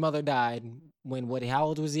since his mother died. How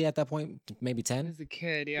old was he at that point? Maybe 10. As a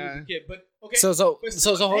kid, He was yeah. a kid, but okay. So but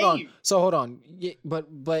still a hold on. name. So hold on. Yeah, but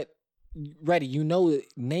Reddy, you know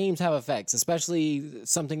names have effects, especially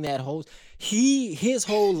something that holds his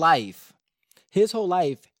whole life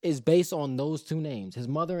is based on those two names, his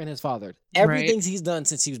mother and his father. Everything he's done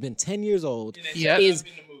since he's been 10 years old And that's Yeah. set up is in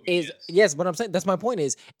the movie, is yes, but I'm saying that's my point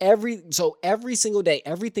is every single day,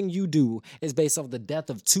 everything you do is based off the death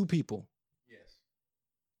of two people. yes.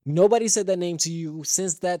 Nobody said that name to you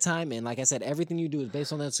since that time, and like I said, everything you do is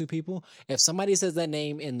based on those two people. If somebody says that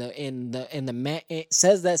name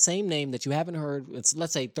says that same name that you haven't heard, it's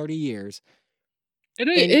let's say 30 years.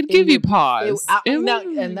 It'd give you pause. And would that's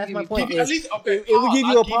give my you point. Give you- Is, at least, okay, it would give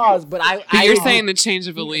you a pause, but But I you're agree. saying the change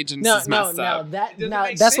of allegiance is messed up. It doesn't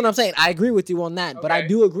make That's what I'm sense. saying. I agree with you on that, but I Okay.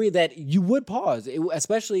 do agree that you would pause,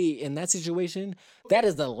 especially in that situation. That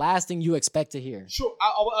is the last thing you expect to hear. Sure,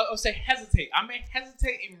 I'll say hesitate. I may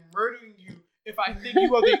hesitate in murdering you if I think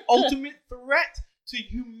you are the ultimate threat to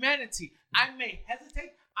humanity. I may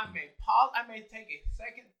hesitate. I may pause. I may take a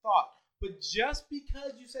second thought. But just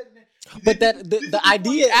because you said that, But that- the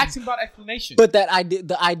idea- asking about explanation. But the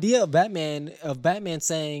idea of Batman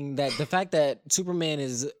saying that the fact that Superman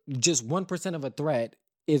is just 1% of a threat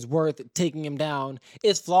is worth taking him down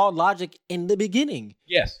is flawed logic in the beginning.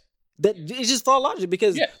 yes, That it's just flawed logic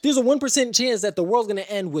because Yeah. there's a 1% chance that the world's gonna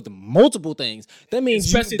end with multiple things. That means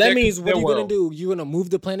Especially what their are you gonna world. do? You're gonna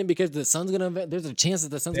move the planet because the sun's gonna. There's a chance that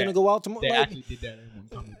the sun's gonna go out tomorrow. they Like, actually did that in one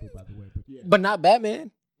comic book, by the way. But yeah, but not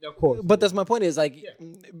Batman. of course. But that's my point. Is like Yeah.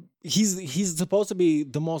 he's supposed to be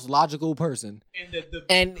the most logical person. and the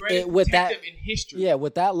and greatest with that- detective in history. Yeah,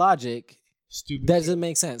 with that logic, Stupid. that doesn't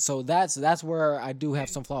make sense. So that's where I do have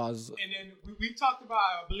some flaws. And then we talked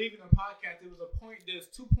about, I believe in the podcast, there was a point, there's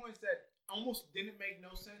 2 points that almost didn't make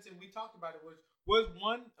no sense, and we talked about it, was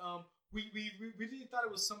one, we really thought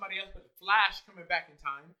it was somebody else, but Flash coming back in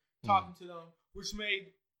time, talking to them, which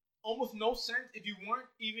made almost no sense if you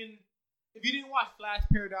didn't watch Flash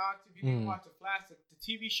Paradox, if you didn't watch the Flash, the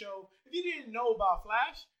TV show, if you didn't know about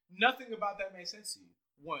Flash, nothing about that made sense to you.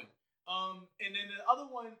 One. And then the other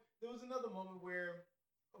one, there was another moment where,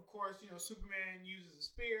 of course, Superman uses a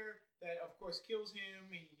spear that, of course, kills him.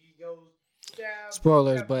 He goes stab.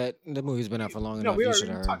 Spoilers, stab- but the movie's been out for long No, enough. we You should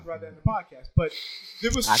already have talked heard. about that in the podcast. But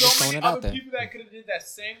there was I just so throwing many it out other there. people that could have did that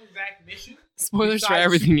same exact mission. Spoilers for besides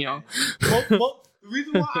everything, Superman. y'all. The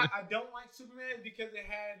reason why I don't like Superman is because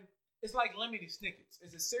it's like Lemony Snickets.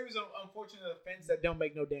 It's a series of unfortunate events that don't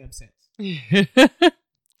make no damn sense.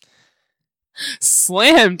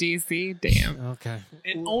 Slam, DC. Damn. Okay.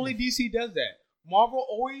 And only DC does that. Marvel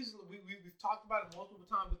always, we've talked about it multiple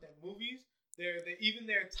times with their movies. They're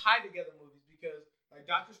tied together movies because like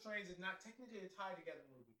Doctor Strange is not technically a tied together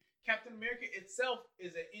movie. Captain America itself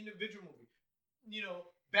is an individual movie.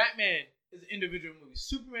 Batman is an individual movie.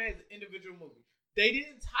 Superman is an individual movie. They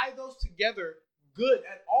didn't tie those together good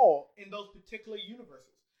at all in those particular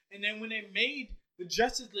universes. And then when they made the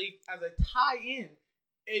Justice League as a tie-in,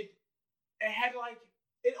 it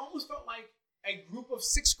almost felt like a group of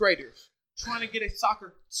 6th graders trying to get a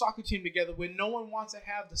soccer team together where no one wants to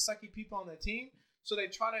have the sucky people on their team, so they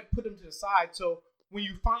try to put them to the side. So when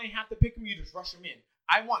you finally have to pick them, you just rush them in.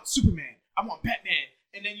 I want Superman. I want Batman.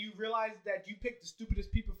 And then you realize that you picked the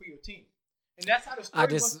stupidest people for your team. And that's how the story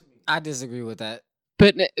was to me. I disagree with that.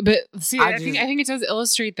 But see, I I think it does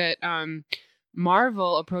illustrate that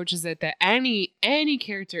Marvel approaches it that any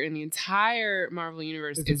character in the entire Marvel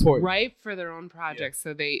universe It's is important. ripe for their own project,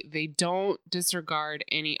 so they don't disregard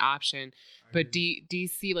any option. But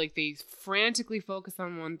DC, like, they frantically focus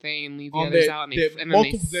on one thing and leave the others out, and then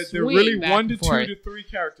they they're swing really back 1 and to 2 forth. to 3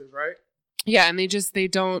 characters, right? Yeah, and they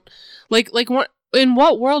don't like what. In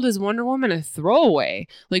what world is Wonder Woman a throwaway?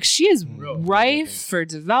 Like, she is Real. rife for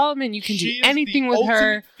development. You can She do is anything the with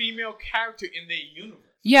her. ultimate female character in the universe.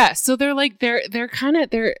 Yeah, so they're like they're kind of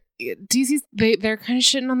DC's they're kind of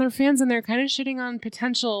shitting on their fans, and they're kind of shitting on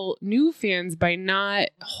potential new fans by not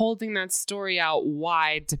holding that story out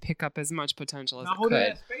wide to pick up as much potential as Not it holding could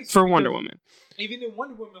that space for because Wonder Woman. Even in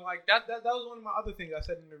Wonder Woman, like that was one of my other things I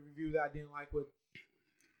said in the review that I didn't like. With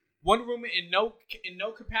Wonder Woman, in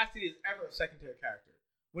no capacity is ever a secondary character.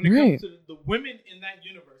 When it Right. comes to the women in that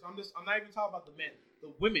universe, I'm not even talking about the men. The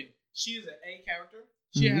women, she is an A character.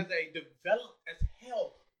 She Mhm. has a developed as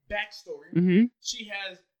hell backstory. Mm-hmm. She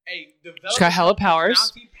has a developed She got hella powers.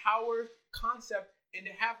 personality, power concept, and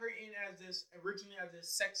to have her in originally as this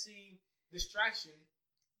sexy distraction,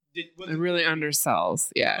 It really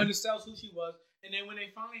undersells. Yeah. undersells who she was. And then when they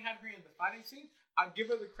finally had her in the fighting scene, I give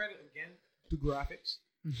her the credit again, the graphics,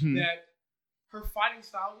 Mhm. that her fighting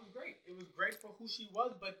style was great. It was great for who she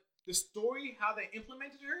was, but the story, how they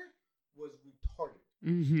implemented her, was retarded.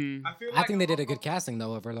 Mm-hmm. I feel I like think they did a good casting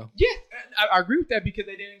though of her though. Yeah, I agree with that because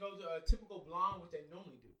they didn't go to a typical blonde, which they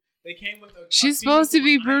normally do. They came with a. She's supposed to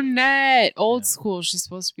be brunette, old Yeah. school. She's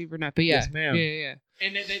supposed to be brunette, but yeah, Yes, ma'am. yeah.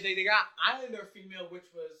 And then they got Islander female, which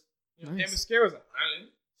was Nice. Emma Scare's an island,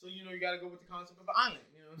 so you got to go with the concept of an island.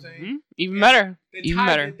 You know what I'm saying? Mhm. Even And better, They even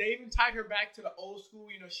better. They even tied her back to the old school.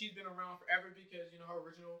 She's been around forever because her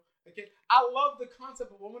original. Okay, I love the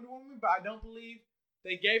concept of Wonder Woman, but I don't believe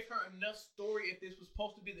they gave her enough story if this was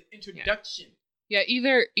supposed to be the introduction. Yeah,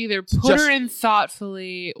 either put her in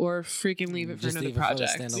thoughtfully or freaking leave it for Just another leave it for the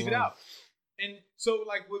project. stand- Leave it out. And so,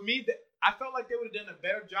 like with me, I felt like they would have done a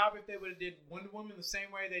better job if they would have did Wonder Woman the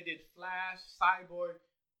same way they did Flash, Cyborg,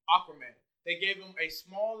 Aquaman. They gave them a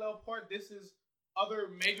small little part. This is other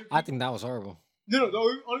major. I think that was horrible. No. The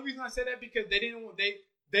only reason I said that because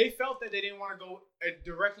they felt that they didn't want to go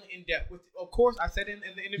directly in depth. Of course, I said in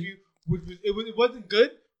the interview, it wasn't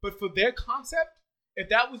good, but for their concept, if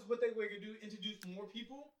that was what they were going to do, introduce more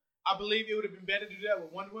people, I believe it would have been better to do that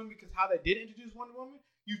with Wonder Woman because how they did introduce Wonder Woman,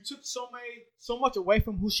 you took so much away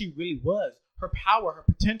from who she really was, her power, her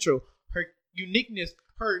potential, her uniqueness,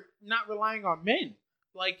 her not relying on men.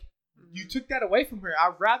 Like you took that away from her.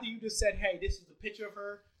 I'd rather you just said, "Hey, this is a picture of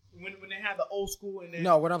her." When they had the old school and then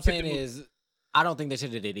No, what I'm saying is, I don't think they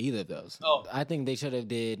should have did either of those. Oh. I think they should have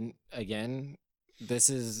did again. This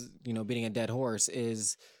is beating a dead horse.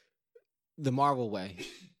 Is the Marvel way?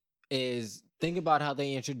 Is think about how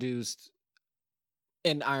they introduced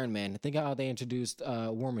in Iron Man. Think about how they introduced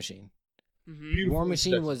War Machine. Mhm. Beautiful War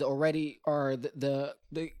Machine introduction. was already, or the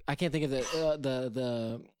I can't think of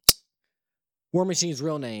the War Machine's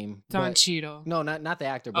real name. Don but- Cheadle. No, not the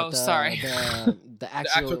actor, but Oh, sorry. the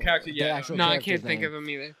actual character, yeah. the actual No, I character's can't think name. of him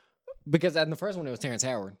either. Because in the first one it was Terrence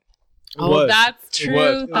Howard. Oh, that's It true.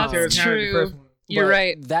 was. That's Terrence Howard, the true. first one. You're But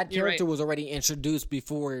right. That You're character right. was already introduced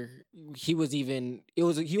before he was even. He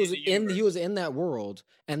was the he universe. was in that world,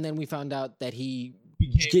 and then we found out that he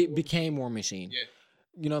became War Machine. Yeah.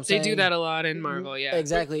 You know what I'm They saying? do that a lot in Marvel, yeah.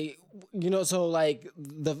 Exactly. So like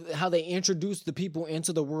how they introduced the people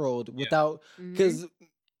into the world without Mhm. because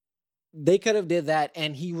they could have did that,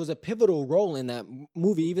 and he was a pivotal role in that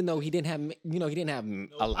movie, even though he didn't have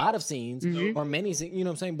a lot of scenes Mhm. or many scenes, you know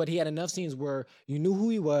what I'm saying? But he had enough scenes where you knew who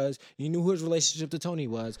he was, you knew who his relationship to Tony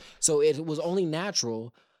was. So it was only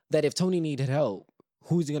natural that if Tony needed help,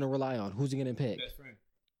 who's he gonna rely on? Who's he gonna pick? Best friend.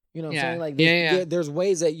 You know what Yeah. I'm saying? Like Yeah. there's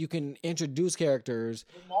ways that you can introduce characters.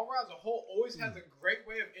 But Marvel as a whole always has a great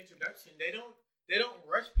way of introduction. They don't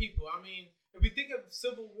rush people. I mean, if we think of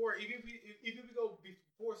Civil War, even if we go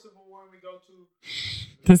before Civil War and we go to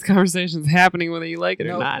This conversation's happening whether you like it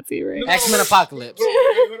No. or not, see, right? X-Men Apocalypse.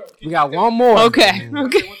 Hold on. We got one more. Okay.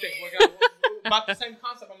 One thing. About the same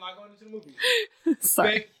concept. I'm not going into the movie.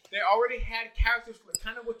 Sorry. They already had characters,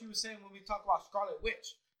 kind of what you were saying when we talk about Scarlet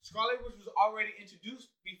Witch. Scarlet Witch was already introduced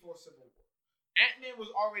before Civil War. Ant-Man was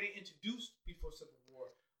already introduced before Civil War.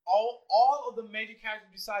 All of the major characters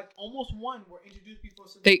besides almost one were introduced before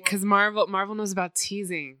Civil War. Because Marvel knows about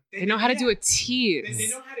teasing. They know how to do a tease. They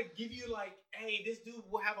know how to give you like, hey, this dude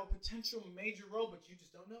will have a potential major role, but you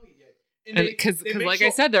just don't know it yet. Because they make like sure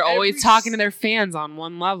I said, they're always every talking to their fans on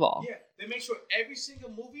one level. Yeah, they make sure every single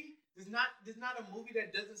movie there's not a movie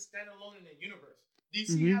that doesn't stand alone in the universe.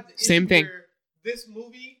 DC Mhm. has the Same issue thing. where this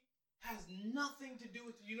movie has nothing to do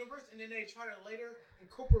with the universe, and then they try to later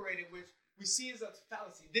incorporate it, which we see as a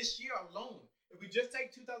fallacy. This year alone, if we just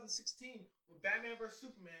take 2016 with Batman vs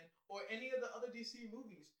Superman or any of the other DC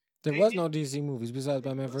movies, There they was did- no DC movies besides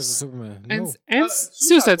Batman vs Superman. And, No. and Suicide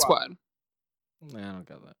Suicide Squad. Nah, I don't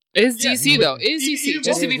got that. Is Yeah, DC, but though. Is even- DC, even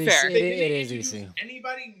just to though- be fair. It They didn't is introduce DC.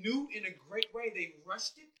 Anybody new in a great way. They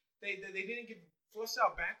rushed it. They didn't give flushed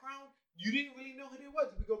out background. You didn't really know who they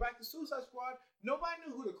was. If we go back to Suicide Squad, nobody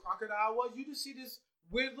knew who the crocodile was. You just see this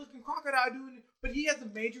weird looking crocodile dude, but he has a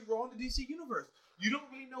major role in the DC universe. You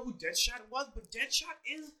don't really know who Deadshot was, but Deadshot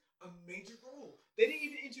is a major role. They didn't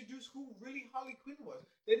even introduce who really Harley Quinn was.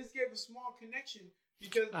 They just gave a small connection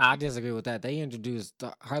because I disagree with that. They introduced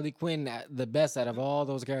Harley Quinn the best out of all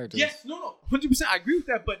those characters. yes, no, 100%. I agree with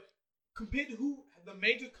that. But compared to who the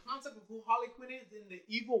major concept of who Harley Quinn is in the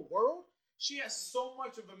evil world, she has so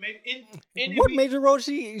much of a major. In What major role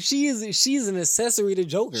she's an accessory to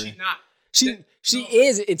Joker. She's not. She No.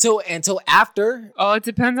 is until after. Oh, it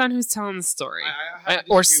depends on who's telling the story. I have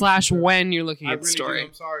to Or disagree slash with you. when you're looking I at the really story. do.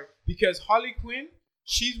 I'm sorry because Harley Quinn,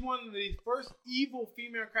 she's one of the first evil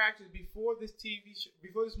female characters before this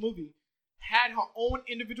before this movie had her own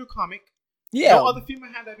individual comic. Yeah, No other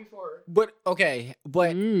female had that before her. but okay,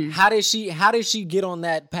 but Mm. how did she get on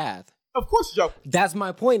that path? Of course, Joker. That's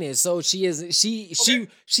my point. Is so she's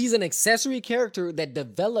an accessory character that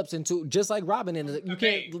develops into just like Robin. And you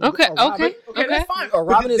can't. Okay, Okay, that's fine. Or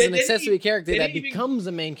Robin But is they an didn't accessory even- character they that didn't even- becomes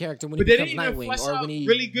the main character when But he they becomes didn't even Nightwing flesh or out when he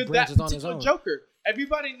really good that branches on his particular own. Joker.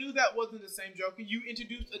 Everybody knew that wasn't the same Joker. You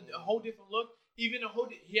introduced a whole different look. Even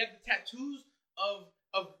he had the tattoos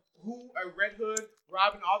of who a Red Hood,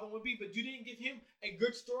 Robin, all of them would be, but you didn't give him a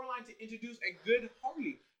good storyline to introduce a good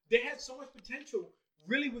Harley. They had so much potential,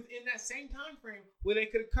 really, within that same time frame where they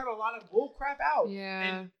could have cut a lot of bull crap out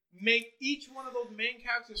and make each one of those main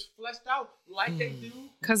characters fleshed out like they do.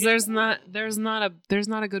 Because there's not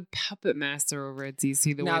a good puppet master over at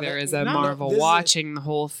DC the Now way there that- is at no, Marvel this is- watching the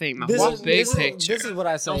whole thing, the This whole is, big this, picture. Is, this is what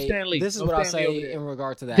I say. Stan Lee. This is No what I Stan Lee over say there. in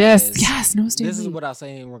regard to that. yes, is- yes, no Stan This is Lee. what I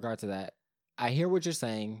say in regard to that. I hear what you're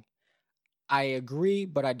saying. I agree,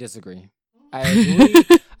 but I disagree. I agree.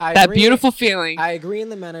 That beautiful feeling. I agree in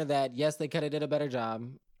the manner that yes, they could have did a better job,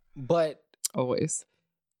 but Always.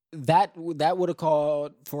 that would have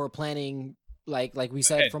called for planning, like we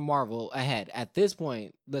said Ahead. from Marvel ahead. At this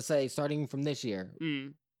point, let's say starting from this year,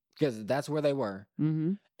 because that's where they were,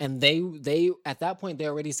 Mm-hmm. and they at that point they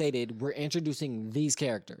already stated we're introducing these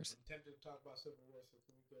characters. I'm tempted to talk about Civil War, so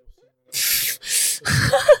can we go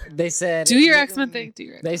see They said Do your X-Men thing. Do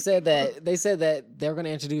your They said that they're going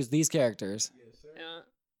to introduce these characters. Yeah.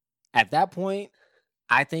 At that point,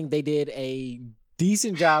 I think they did a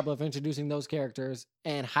decent job of introducing those characters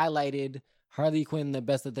and highlighted Harley Quinn the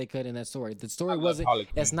best that they could in that story. The story wasn't.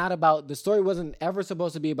 It's not about. The story wasn't ever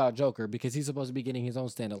supposed to be about Joker because he's supposed to be getting his own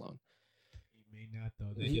standalone. Not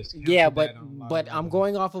though. They just Yeah, canceled but that on but live. I'm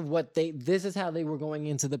going off of what they. This is how they were going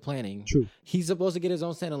into the planning. True. He's supposed to get his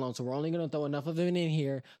own standalone, so we're only going to throw enough of him in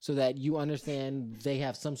here so that you understand they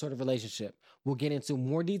have some sort of relationship. We'll get into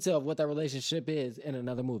more detail of what that relationship is in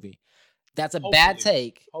another movie. That's a bad Hopefully.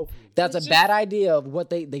 take. Hopefully. That's It's a just- bad idea of what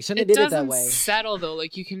they shouldn't have It did it that doesn't way. settle though.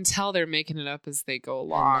 Like you can tell they're making it up as they go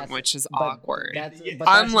along, that's- which is but awkward. that's- Yeah. but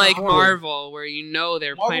that's Unlike not hard. Marvel, where you know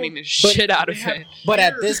they're Marvel- planning the but shit out They of have it. But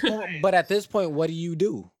at hired this point, fans. but at this point, what do you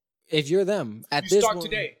do if you're them? At You this start point,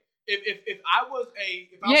 today. If I was a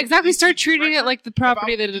if I Yeah, was exactly. a DC Start treating it director, like the if I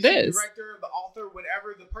property was that a it DC is. Director, the author,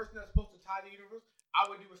 whatever, the person that's supposed to tie the universe, I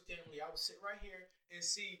would do a Stan Lee. I would sit right here and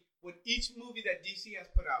see what each movie that DC has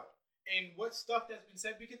put out and what stuff that's been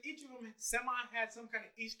said because each of them had some kind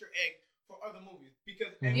of Easter egg for other movies.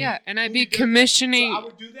 Because every Yeah, and I'd be movie does that. commissioning. So I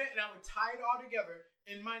would do that and I would tie it all together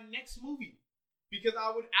in my next movie because I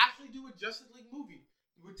would actually do a Justice League movie.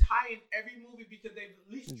 We would tie in every movie because they've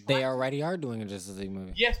at least tried they to. already are doing a Justice League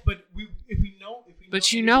movie. Yes, but if we know,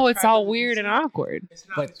 But you they know did it's try all to weird and DC, awkward. it's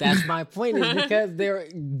not- But it's that's weird. my point is because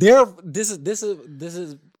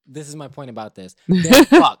this is my point about this. They're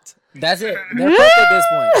fucked. That's it. They're fucked at this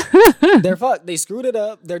point. They're fucked. They screwed it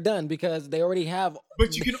up. They're done because they already have.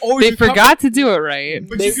 But you can always They recover. forgot to do it right,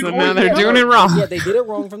 But you so can now always they're recover. doing it wrong. Yeah, they did it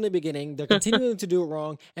wrong from the beginning. They're continuing to do it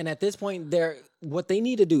wrong, and at this point, they're what they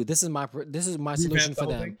need to do. This is my solution the for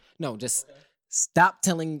whole them. thing? No, just stop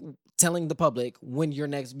telling the public when you're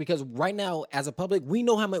next because right now, as a public, we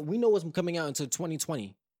know what's coming out until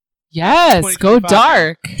 2020. Yes, go 2025.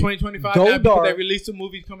 dark. 2025. Go now, because dark. They released some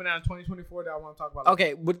movies coming out in 2024 that I want to talk about.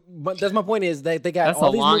 Okay, but that's my point is that they got That's all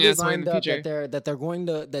a these long movies ass way in lined the up future. that they're going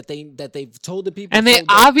to that they've told the people And they told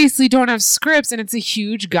them- obviously don't have scripts, and it's a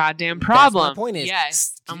huge goddamn That's problem. my point is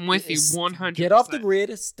Yes, I'm with you 100%. Get off the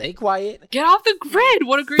grid, stay quiet. Get off the grid.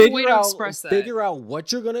 What a great way to express that. Figure out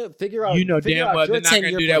what you're gonna figure out. You know figure damn out well your they're not going to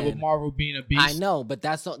 10-year do that plan. with Marvel being a beast. I know, but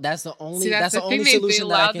that's the only See, that's the only thing. They solution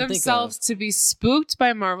that I allowed can themselves think to be spooked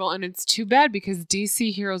by Marvel, and it's too bad because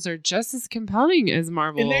DC heroes are just as compelling as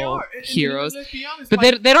Marvel And they are. And heroes. let's be honest, But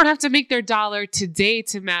like, they don't have to make their dollar today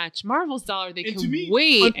to match Marvel's dollar. They and can to me,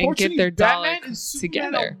 wait and get unfortunately, their dollar Batman and Superman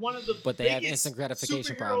together. are one of the But they have biggest instant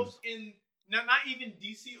gratification superheroes problems. in not even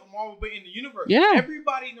DC or Marvel, but in the universe. Yeah.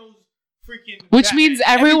 Everybody knows freaking. Which Batman. means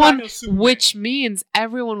Everybody everyone, knows Superman. which means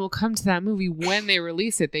everyone will come to that movie when they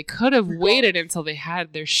release it. They could have waited until they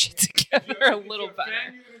had their shit If together you're- a if little you're better.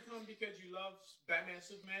 Fan, you're gonna come because you love Batman and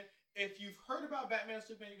Superman. If you've heard about Batman and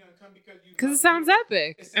Superman, you're gonna come because you. Because love it sounds the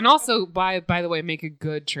epic. It And sounds also, by the way, make a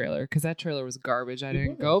good trailer. Because that trailer was garbage. I It didn't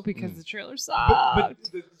was. go because the trailer But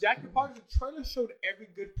sucked. the Jack Departed trailer showed every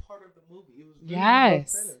good part of the movie. It was really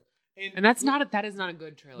Yes. a good trailer. And that is not a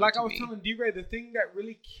good trailer. like to I was me. telling D-Ray, the thing that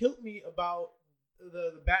really killed me about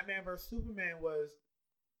the Batman vs Superman was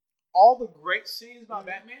all the great scenes by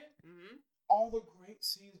Batman. Mhm. All the great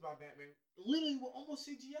scenes by Batman literally were almost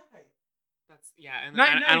CGI. And Not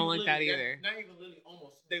I even don't like that literally, either. Not even literally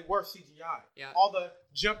almost. They were CGI. Yeah. All the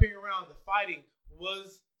jumping around, the fighting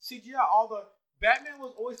was CGI. All the Batman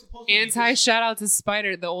was always supposed to be Anti shout out to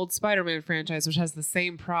the old Spider-Man franchise, which has the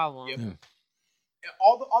same problem. Yep. Yeah.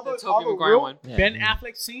 all The the Tobey Maguire real one. Yeah. Ben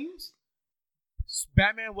Affleck scenes.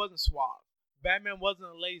 Batman wasn't suave. Batman wasn't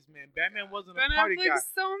a ladies' man. Batman wasn't Ben a party guy.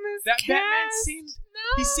 Affleck's so miscast. That Batman seemed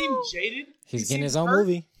he seemed No. jaded. He's He getting his seemed own hurt.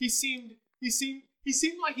 movie. He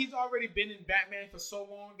seemed like he's already been in Batman for so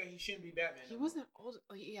long that he shouldn't be Batman. He wasn't old.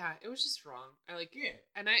 Like, yeah, it was just wrong. Yeah.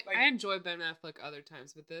 And I Like- enjoy Ben Affleck other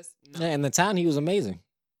times, but this, no. Yeah, in the town, he was amazing.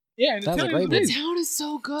 Yeah, and That was a great The movie. town is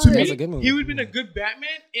so good. To That me, was a good movie. he would have been a good Batman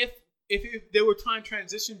if they were trying to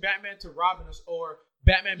transition Batman to Robin or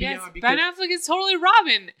Batman Yes, Beyond. Ben Affleck is totally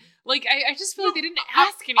Robin. Like, I just feel like they didn't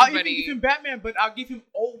ask I'll even anybody. give him Batman, but I'll give him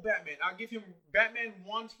old Batman. I'll give him Batman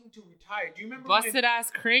wanting to retire. Do you remember Busted ass,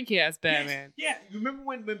 cranky ass Batman. Yeah, you remember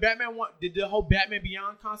when Batman did the whole Batman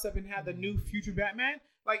Beyond concept and had the new future Batman?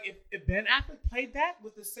 Like, if Ben Affleck played that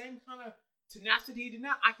with the same kind of tenacity he did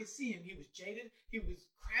not, I could see him. He was jaded. He was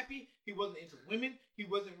crappy. He wasn't into women. He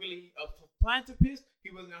wasn't really a philanthropist.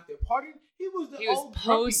 He wasn't out there partying. He was the He was old grumpy.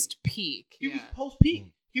 post peak. He Yeah. was post peak.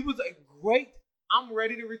 He was a great, I'm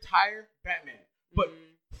ready to retire Batman. But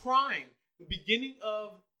prime, the beginning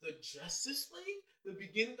of the Justice League, the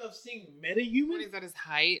beginning of seeing When metahumans. he's at his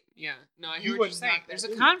height, yeah. No, I He hear what you're was saying. not There's that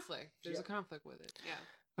a dude. conflict. There's Yeah. a conflict with it.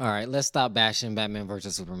 Yeah. All right, let's stop bashing Batman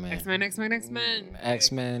versus Superman. X-Men.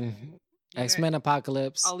 X-Men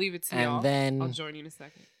Apocalypse. I'll leave it to and y'all. then I'll join you in a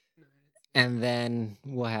second. No. and then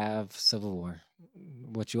we'll have Civil War,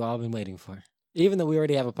 what you all been waiting for. Even though we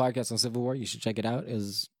already have a podcast on Civil War, you should check it out. It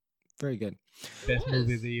was very good. Best was.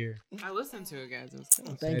 movie of the year. I listened to it, guys. It was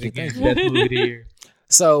cool. Thank you. Best movie of the year.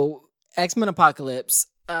 So X-Men Apocalypse.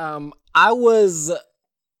 I was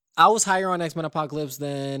higher on X-Men Apocalypse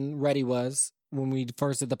than Reddy was when we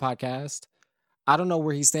first did the podcast. I don't know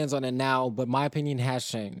where he stands on it now, but my opinion has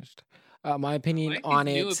changed. My opinion Like on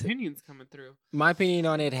these new it, opinions coming through. my opinion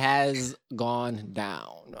on it has gone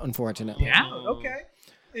down. Unfortunately, Down, okay.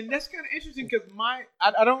 And that's kind of interesting because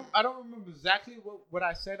I don't remember exactly what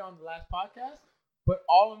I said on the last podcast, but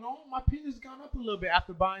all in all, my opinion's gone up a little bit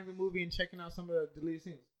after buying the movie and checking out some of the deleted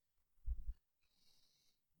scenes.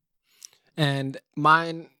 and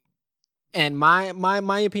mine, and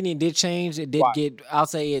my opinion did change. It did Why? get. I'll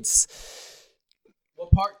say it's.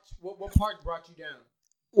 What part brought you down?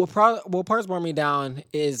 What parts brought me down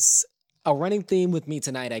is a running theme with me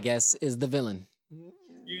tonight. I guess is the villain. You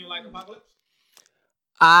didn't like Apocalypse?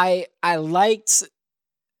 I liked.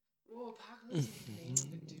 Well, Apocalypse is the name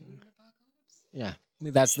of the dude in Apocalypse. Yeah,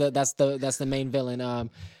 that's the main villain.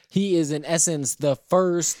 He is in essence the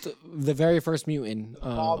very first mutant,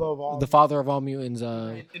 the father of all mutants.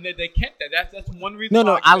 And they kept that. That's one reason. No, why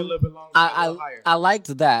no, I give it a little bit longer, a little higher. I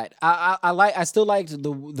liked that. I still liked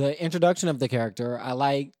the introduction of the character. I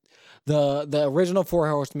liked the original Four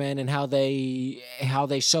Horsemen and how they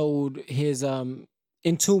showed his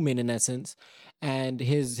entombment in essence and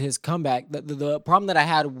his comeback. The problem that I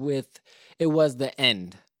had with it was the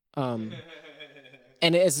end.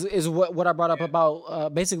 And is what I brought up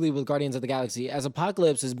about basically with Guardians of the Galaxy as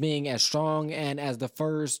Apocalypse as being as strong and as the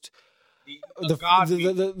first,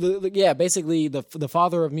 basically the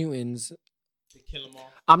father of mutants. To kill them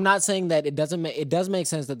all. I'm not saying that it does make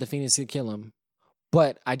sense that the Phoenix could kill him,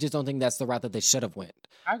 but I just don't think that's the route that they should have went.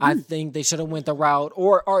 I think they should have went the route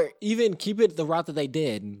or even keep it the route that they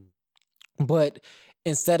did, but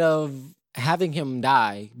instead of having him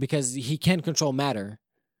die because he can control matter.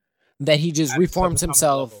 That he just reforms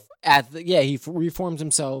himself he reforms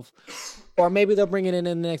himself, or maybe they'll bring it in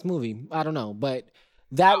the next movie. I don't know, but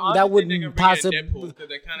that would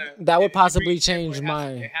possibly change my.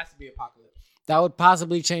 It has to be Apocalypse. That would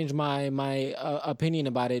possibly change my opinion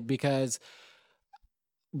about it because.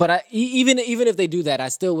 But even if they do that, I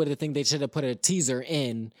still would think they should have put a teaser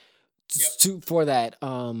in for that.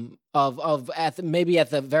 Maybe at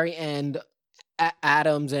the very end.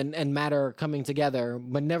 Atoms and matter coming together,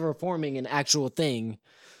 but never forming an actual thing.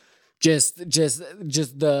 Just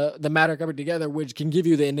the matter coming together, which can give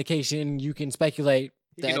you the indication you can speculate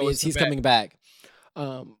that he's coming back.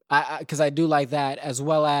 Because I do like that, as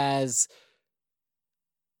well as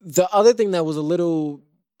the other thing that was a little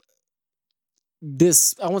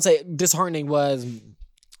I won't say disheartening was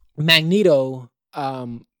Magneto.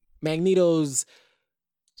 Magneto's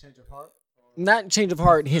Change of heart. Not change of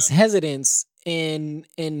heart. His hesitance in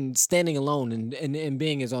standing alone and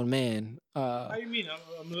being his own man. How do you mean?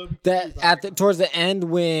 I'm a little bit That towards the end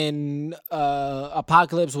when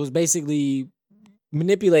Apocalypse was basically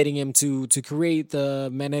manipulating him to create the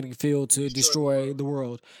magnetic field to destroy the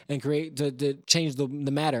world and create to change the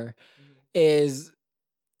matter, is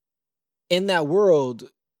in that world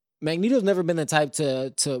Magneto's never been the type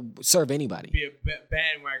to serve anybody. Be a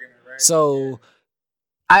bandwagoner, right? So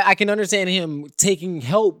I can understand him taking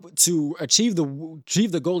help to achieve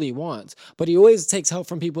the goal he wants, but he always takes help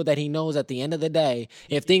from people that he knows at the end of the day,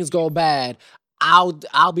 if things go bad,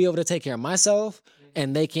 I'll be able to take care of myself,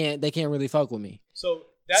 and they can't really fuck with me. So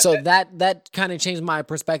that kind of changed my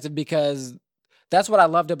perspective, because that's what I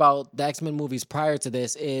loved about the X-Men movies prior to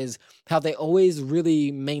this, is how they always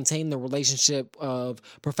really maintain the relationship of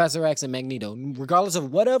Professor X and Magneto. Regardless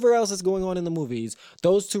of whatever else is going on in the movies,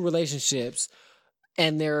 those two relationships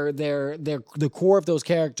and the core of those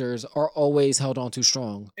characters are always held on too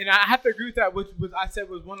strong. And I have to agree with that, which I said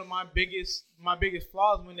was one of my biggest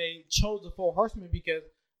flaws when they chose the Four Horsemen, because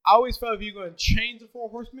I always felt if you're going to change the Four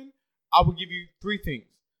Horsemen, I would give you three things.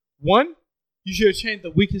 One, you should have changed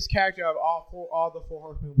the weakest character of all the Four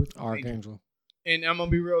Horsemen, which was Archangel. And I'm gonna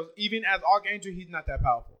be real, even as Archangel, he's not that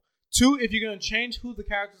powerful. Two, if you're gonna change who the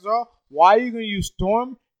characters are, why are you gonna use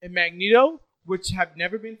Storm and Magneto, which have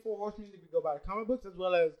never been Four Horsemen if you go by the comic books, as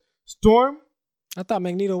well as Storm? I thought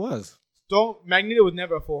Magneto was. Magneto was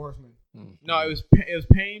never a Four Horseman. Mm-hmm. No, it was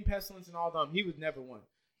Pain, Pestilence, and all them. He was never one.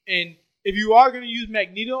 And if you are gonna use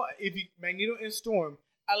Magneto, Magneto and Storm,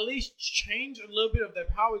 at least change a little bit of their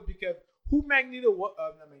powers, because who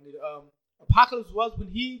Apocalypse was when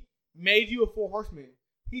he made you a Four Horseman,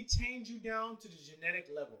 he changed you down to the genetic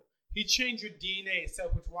level. He changed your DNA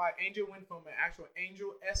itself, which is why Angel went from an actual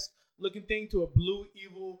angel-esque looking thing to a blue,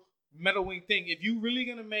 evil, metal wing thing. If you really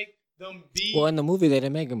gonna make them be... Well, in the movie, they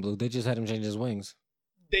didn't make him blue. They just had him change his wings.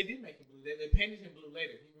 They did make him blue. They painted him blue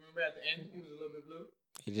later. You remember at the end, he was a little bit blue?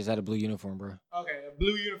 He just had a blue uniform, bro. Okay, a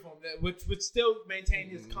blue uniform, which would still maintain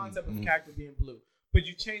his concept of character being blue. But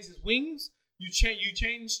you changed his wings. You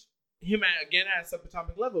changed him again at a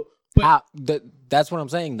subatomic level. But that's what I'm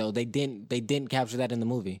saying, though. They didn't capture that in the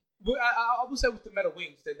movie. But I would say with the metal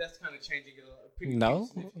wings, that's kind of changing it pretty. No,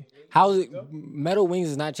 how metal wings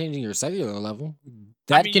is not changing your cellular level.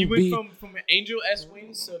 That can be from an angel-esque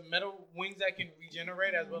wings to metal wings that can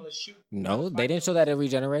regenerate as well as shoot. No, they didn't show that it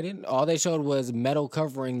regenerated. All they showed was metal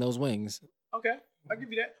covering those wings. Okay. I'll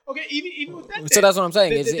give you that. Okay, even with that. So that's what I'm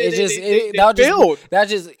saying. It's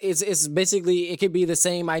basically, it could be the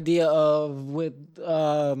same idea of with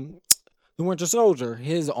the Winter Soldier.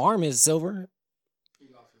 His arm is silver. He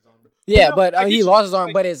lost his arm. Yeah, but he lost his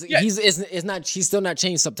arm. But he's still not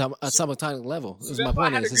changed subatomic level. So my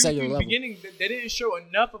point is his cellular level. Beginning, they didn't show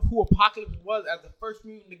enough of who Apocalypse was as the first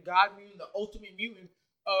mutant, the God mutant, the ultimate mutant,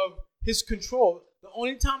 of his control. The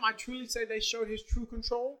only time I truly say they showed his true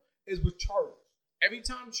control is with Charles. Every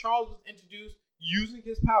time Charles was introduced using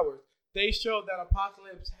his powers, they showed that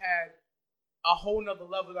Apocalypse had a whole nother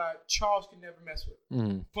level that Charles could never mess with.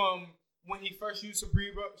 Mm-hmm. From when he first used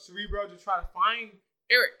Cerebro to try to find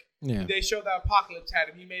Eric, they showed that Apocalypse had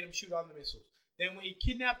him. He made him shoot all the missiles. Then when he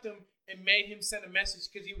kidnapped him and made him send a message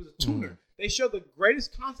because he was a tuner, they showed the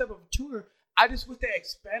greatest concept of a tuner. I just wish they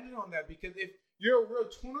expanded on that, because if you're a real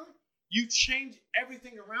tuner, you change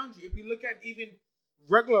everything around you. If you look at even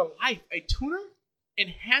regular life, a tuner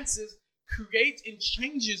enhances, creates, and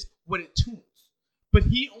changes what it tunes. But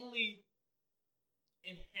he only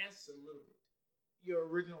enhances a little bit your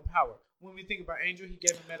original power. When we think about Angel, he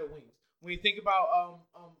gave him metal wings. When you think about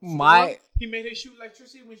he made her shoot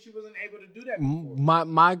electricity when she wasn't able to do that before.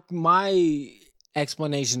 My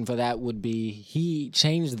explanation for that would be he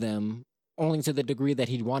changed them only to the degree that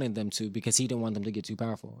he wanted them to, because he didn't want them to get too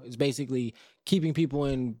powerful. It's basically keeping people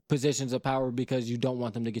in positions of power because you don't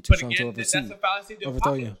want them to get too strong to oversee. That's a fallacy.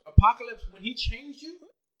 Overthrow Apocalypse, when he changed you,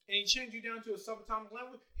 and he changed you down to a subatomic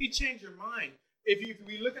level, he changed your mind. If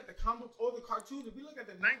we look at the comics or the cartoons, if we look at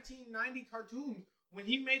the 1990 cartoons, when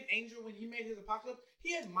he made Angel, when he made his Apocalypse,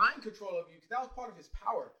 he had mind control of you, because that was part of his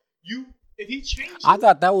power. If he changed you, I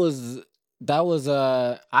thought that was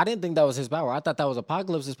I didn't think that was his power. I thought that was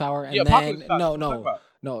Apocalypse's power, and then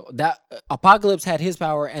no, that Apocalypse had his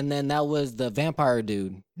power, and then that was the vampire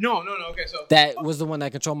dude. No. Okay, so that was the one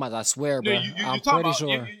that controlled Miles. I swear, bro. I'm pretty sure.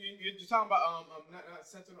 You're talking about not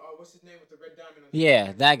Sentinel. What's his name with the red diamond?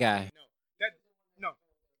 Yeah, that guy. No.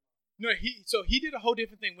 He did a whole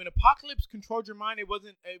different thing. When Apocalypse controlled your mind, it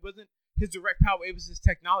wasn't his direct power. It was his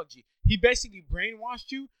technology. He basically brainwashed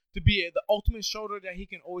you to be the ultimate shoulder that he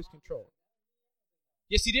can always control.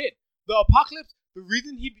 Yes, he did. The Apocalypse, the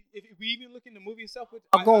reason if we even look in the movie itself.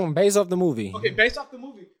 I'm going based off the movie. Okay, based off the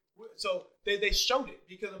movie. So they showed it,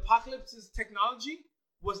 because Apocalypse's technology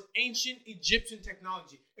was ancient Egyptian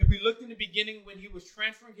technology. If we looked in the beginning when he was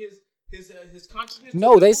transferring his consciousness.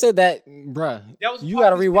 No, they said that, bruh. You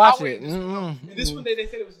gotta rewatch it. And this one, they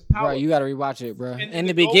said it was his power. Bruh, you gotta rewatch it, bruh. In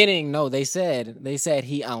the beginning, no, they said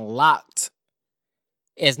he unlocked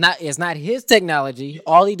It's not his technology.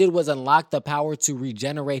 All he did was unlock the power to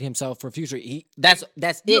regenerate himself for future. That's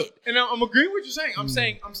it. And I'm agreeing with what you're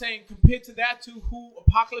saying. I'm saying compared to that to who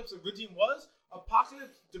Apocalypse originally was,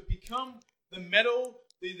 Apocalypse to become the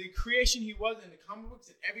the creation he was in the comic books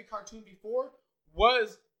and every cartoon before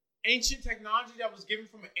was ancient technology that was given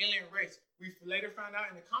from an alien race. We later found out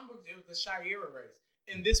in the comic books it was the Shira race.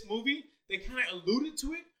 In this movie, they kind of alluded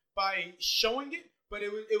to it by showing it, but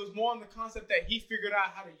it was more on the concept that he figured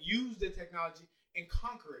out how to use the technology and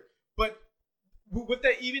conquer it. But with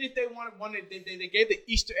that, even if they wanted they gave the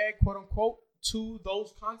Easter egg, quote unquote, to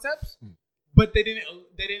those concepts, but they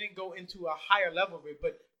didn't go into a higher level of it.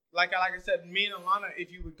 But like I said, me and Alana,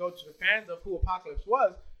 if you would go to the fans of who Apocalypse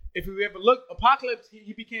was, if you ever look, Apocalypse,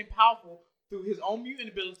 he became powerful through his own mutant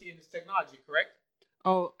ability and his technology, correct?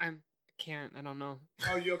 Oh, I don't know.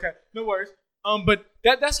 Oh, you okay? No worries. But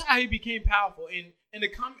that's how he became powerful. In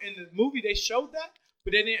the movie, they showed that,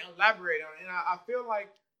 but they didn't elaborate on it. And I feel like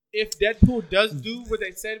if Deadpool does do what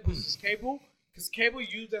they said was Cable, because Cable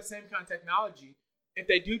used that same kind of technology, if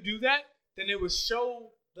they do that, then it would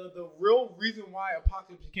show the real reason why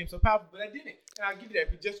Apocalypse became so powerful. But I didn't. And I'll give you that.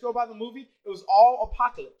 If you just go by the movie, it was all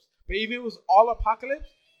Apocalypse. But even if it was all Apocalypse,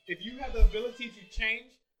 if you have the ability to change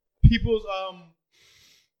people's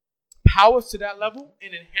powers to that level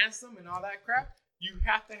and enhance them and all that crap, you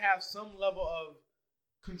have to have some level of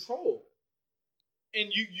control. And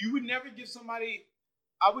you would never give somebody,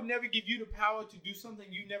 I would never give you the power to do something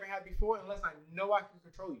you never had before unless I know I can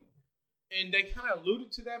control you. And they kind of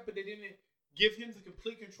alluded to that, but they didn't give him the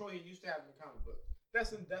complete control he used to have in the comic book. That's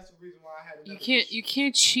the reason why I had you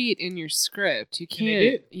can't cheat in your script. You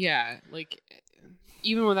can't. Yeah, like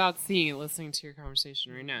even without seeing it, listening to your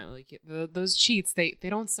conversation right now, like those cheats, they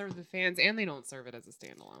don't serve the fans and they don't serve it as a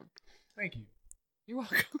standalone. Thank you. You're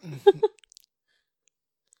welcome.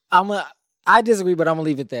 I disagree, but I'm gonna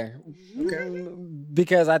leave it there. Okay.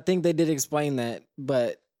 Because I think they did explain that,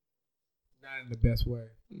 but not in the best way.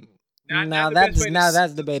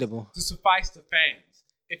 That's debatable. To suffice the fans.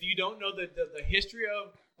 If you don't know the history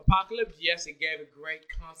of Apocalypse, yes, it gave a great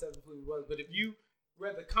concept of who he was. But if you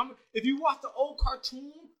read the comic, if you watch the old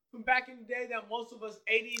cartoon from back in the day that most of us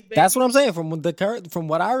 80s babies, that's what I'm saying. From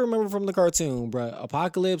what I remember from the cartoon, bro,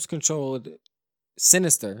 Apocalypse controlled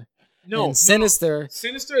Sinister. Sinister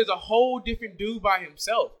is a whole different dude by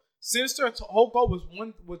himself. Sinister's whole goal was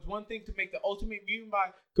one thing, to make the Ultimate Mutant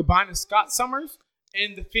by combining Scott Summers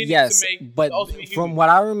and the Phoenix to make but the Ultimate from Human, what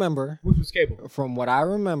I remember, which was Cable. From what I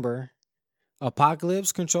remember,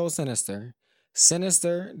 Apocalypse controlled Sinister.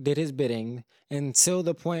 Sinister did his bidding until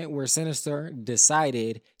the point where Sinister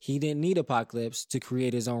decided he didn't need Apocalypse to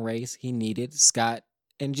create his own race. He needed Scott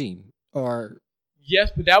and Jean.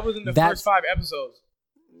 Yes, but that was in the first 5 episodes.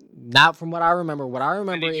 Not from what I remember. What I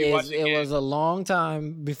remember is it was a long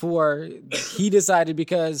time before he decided,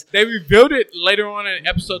 because they revealed it later on in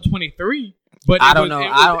episode 23. But I don't know. It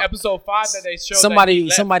was episode 5 that they showed.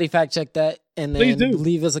 Somebody fact check that and then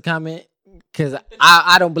leave us a comment, because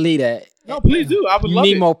I don't believe that. No, please do. I would love it.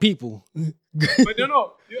 You need more people. But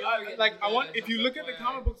no. I want. If you look at the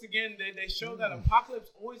comic books again, they show that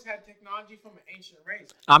Apocalypse always had technology from an ancient race.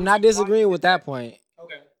 I'm not disagreeing with that point.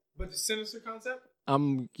 Okay, but the Sinister concept.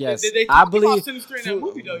 Yes, they I talk believe about Sinister in that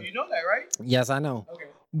movie, though. You know that, right? Yes, I know. Okay,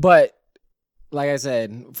 but like I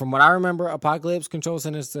said, from what I remember, Apocalypse controlled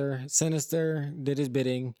Sinister. Sinister did his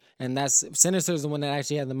bidding, and Sinister is the one that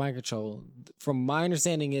actually had the mind control. From my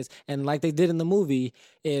understanding is, and like they did in the movie,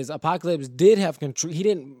 is Apocalypse did have control.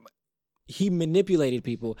 He manipulated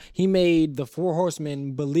people. He made the 4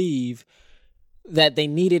 Horsemen believe that they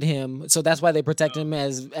needed him, so that's why they protected him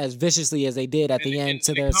as viciously as they did at the end,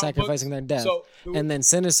 to their sacrificing their death. And then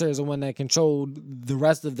Sinister is the one that controlled the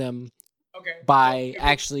rest of them. By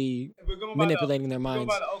actually manipulating their minds.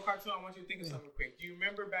 By the old cartoon, I want you to think of something quick. Do you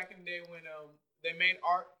remember back in the day when they made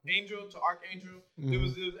Archangel to Archangel? Mm-hmm. There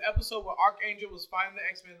was an episode where Archangel was fighting the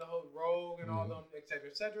X-Men, the whole Rogue and all them, etc.,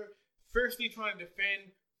 etc., fiercely trying to defend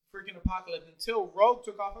freaking Apocalypse until Rogue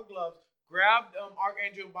took off her gloves, grabbed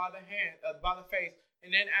Archangel by the face, and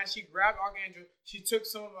then as she grabbed Archangel, she took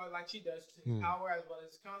some of her, like she does, power as well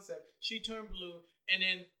as concept. She turned blue, and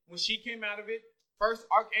then when she came out of it, first,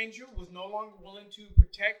 Archangel was no longer willing to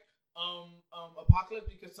protect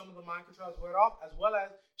Apocalypse because some of the mind controls were off, as well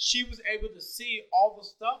as she was able to see all the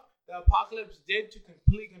stuff that Apocalypse did to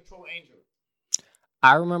completely control Angel.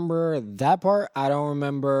 I remember that part. I don't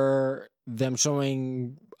remember them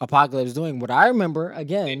showing Apocalypse doing. What I remember,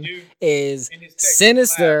 again, is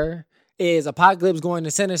Sinister is Apocalypse going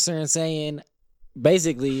to Sinister and saying,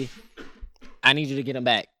 basically, I need you to get him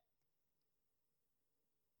back.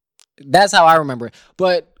 That's how I remember it.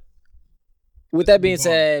 But With that being move on.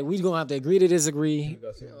 said, we're going to have to agree to disagree.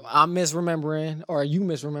 I'm misremembering, or you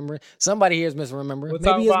misremembering. Somebody here is misremembering. We'll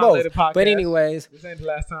talk Maybe it's about it later both. podcast. But anyways, This ain't the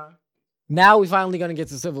last time. now we finally going to get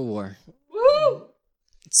to Civil War. Woo!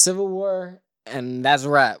 Civil War, and that's a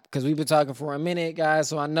wrap. Because we've been talking for a minute, guys,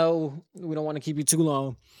 so I know we don't want to keep you too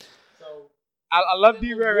long. So I love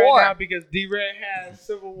Civil D-Red right War. now because D-Red has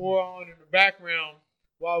Civil War on in the background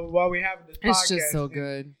while we're having this podcast. It's just so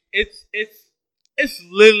good. It's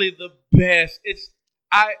literally the best.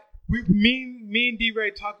 Me and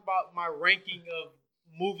D-Ray talk about my ranking of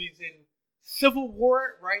movies, and Civil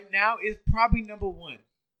War right now is probably number one.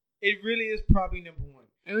 It really is probably number one.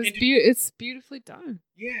 It was it's beautifully done.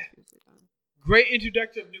 Yeah. Beautifully done. Great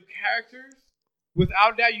introduction of new characters.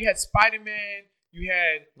 Without doubt, you had Spider-Man. You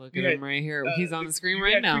had Look at him right here. He's on the screen you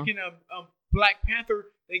right had now. Freaking Black Panther.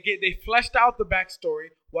 They fleshed out the backstory,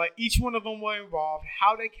 why each one of them were involved,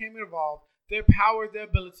 how they came involved, their power, their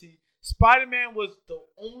ability. Spider-Man was the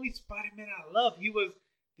only Spider-Man I loved. He was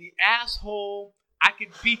the asshole. I could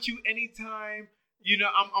beat you anytime. You know,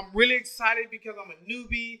 I'm really excited because I'm a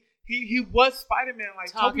newbie. He was Spider-Man,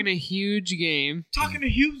 like Talking a huge game. talking a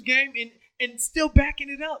huge game and still backing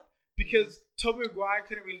it up because Tobey Maguire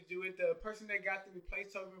couldn't really do it. The person that got to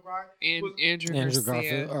replace Tobey Maguire And was Andrew Andrew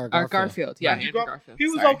Garcia. Garfield, or Garfield. Yeah, Andrew Andrew Gar- Garfield. He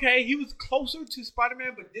was Sorry. okay. He was closer to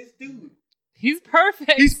Spider-Man, but this dude, He's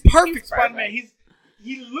perfect. he's perfect He's Spider-Man. perfect.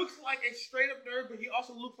 He looks like a straight up nerd, but he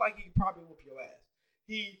also looks like he could probably whoop your ass.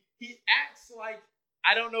 He acts like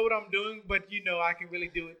I don't know what I'm doing, but you know I can really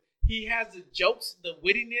do it. He has the jokes, the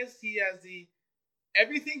wittiness. He has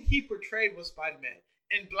everything he portrayed was Spider-Man.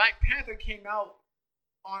 And Black Panther came out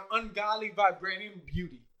on ungodly vibranium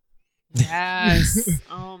beauty. Yes.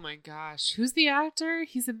 Oh my gosh. Who's the actor?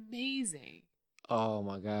 He's amazing. Oh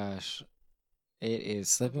my gosh. It is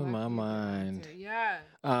slipping my mind. Yeah.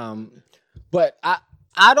 But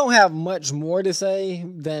I don't have much more to say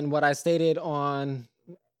than what I stated on.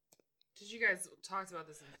 Did you guys talked about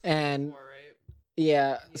this And before, right?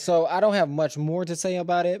 yeah, so I don't have much more to say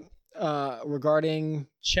about it regarding.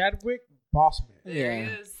 Chadwick Boseman. There Yeah.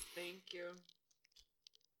 he is. Thank you.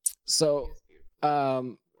 So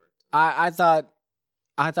I thought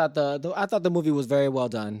the movie was very well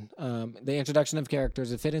done. The introduction of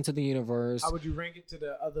characters, it fit into the universe. How would you rank it to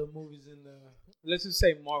the other movies in the? Let's just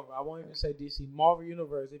say Marvel. I won't even say DC. Marvel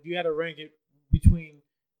Universe. If you had to rank it between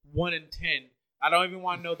 1 and 10, I don't even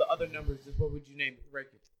want to know the other numbers. Just what would you name it? Rank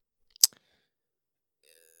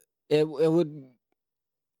it. It would.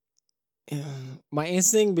 My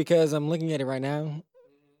instinct, because I'm looking at it right now,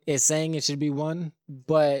 is saying it should be 1,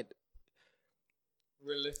 but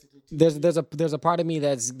Realistically, there's a part of me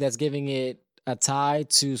that's giving it a tie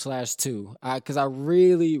 2/2. Because I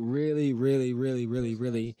really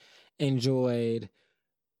enjoyed.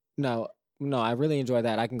 No, I really enjoyed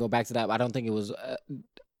that. I can go back to that. But I don't think it was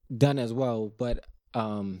done as well. But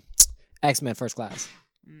X-Men First Class.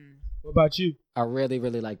 What about you? I really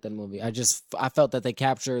liked that movie. I felt that they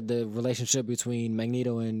captured the relationship between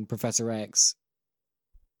Magneto and Professor X.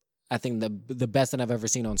 I think the best that I've ever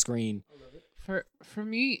seen on screen. For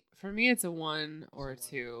me it's a 1 or a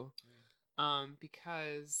 2.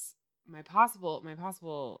 Because my possible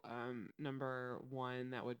number 1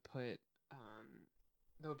 that would put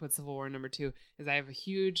Civil War number 2 is I have a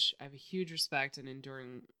huge respect and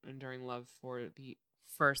enduring love for the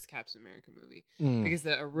first Captain America movie, because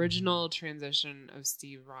the original transition of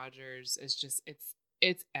Steve Rogers is just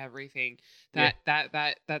it's everything. That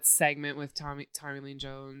segment with Tommy Lee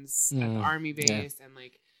Jones at the army base, and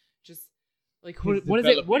like just like what is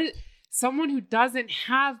it? What is someone who doesn't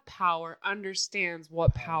have power understands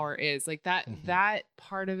what power is. Like that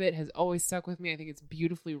part of it has always stuck with me. I think it's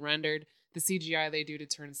beautifully rendered. The CGI they do to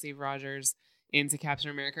turn Steve Rogers into Captain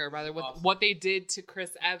America, or rather what they did to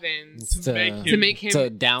Chris Evans to make him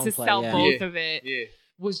to sell both of it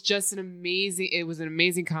was just an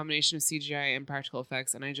amazing combination of CGI and practical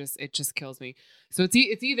effects, and it just kills me. So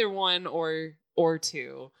it's either 1 or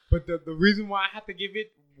 2. But the reason why I have to give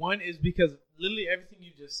it 1 is because literally everything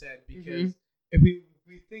you just said. Because if we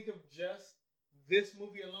think of just this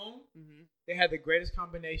movie alone, they had the greatest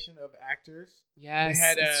combination of actors. Yes,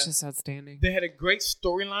 it's just outstanding. They had a great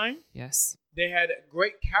storyline. Yes. They had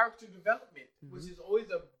great character development, which is always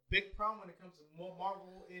a big problem when it comes to more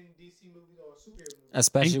Marvel and DC movies or superhero movies.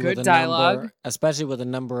 Especially and with good the dialogue. especially with the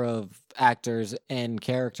number of actors and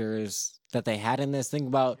characters that they had in this. Think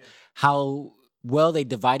about how well they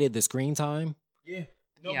divided the screen time. Yeah.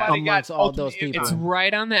 Nobody got amongst all those people. It's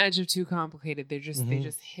right on the edge of too complicated. They just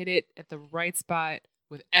hit it at the right spot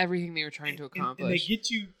with everything they were trying to accomplish.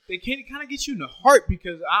 And they kind of get you in the heart,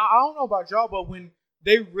 because I don't know about y'all, but when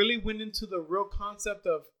they really went into the real concept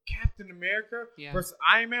of Captain America Yeah. versus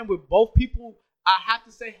Iron Man, with both people, I have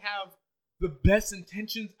to say, have the best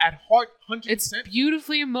intentions at heart, 100%. It's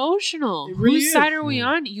beautifully emotional. It really Whose is. side are we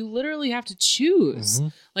on? You literally have to choose.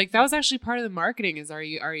 Mhm. Like that was actually part of the marketing. Is are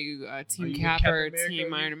you Team you Cap or Captain America?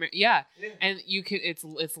 Team Iron Man? Yeah, Yeah. and you could. It's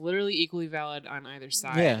literally equally valid on either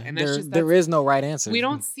side. Yeah, and that's there is no right answer. we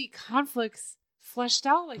don't see conflicts fleshed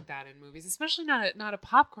out like that in movies, especially not a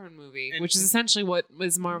popcorn movie, And- which is essentially what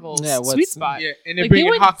was Marvel's Yeah, sweet spot. Yeah, and then Like, they bringing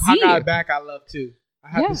went Hawkeye deep. back, I love too. I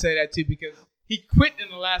have Yeah. to say that too, because he quit in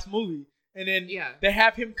the last movie, and then Yeah. they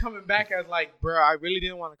have him coming back as like, bro, I really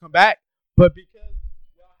didn't want to come back, but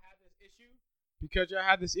because y'all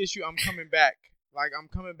have this issue, I'm coming back. Like, I'm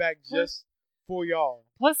coming back just for y'all.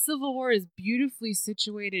 Plus, Civil War is beautifully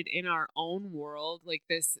situated in our own world. Like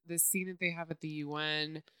this scene that they have at the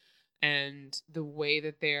UN, and the way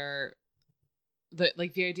that the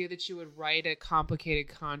idea that you would write a complicated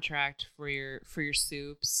contract for your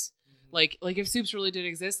soups. Like if soups really did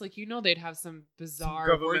exist, like they'd have some bizarre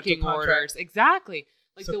governmental working contract. orders. Exactly.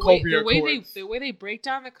 Like Sokovia Accords. the way they break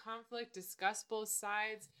down the conflict, discuss both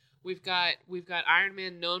sides. We've got Iron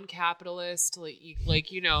Man, known capitalist,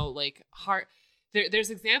 heart. There's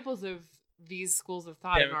examples of these schools of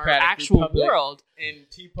thought in our Democratic actual Republic world, And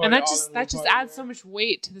Tea Party, and that all just in one party, adds so right? much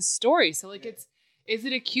weight to the story. So Yeah. is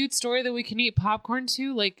it a cute story that we can eat popcorn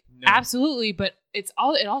to? Like, No. absolutely, but it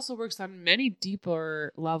also works on many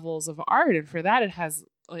deeper levels of art, and for that it has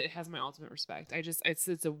my ultimate respect.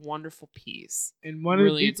 It's a wonderful piece. And one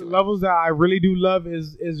really of the into it. levels that I really do love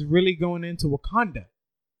is really going into Wakanda.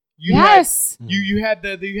 Yes. You had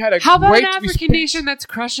a How about great an African respect- nation that's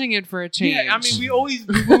crushing it for a change? Yeah, I mean, we always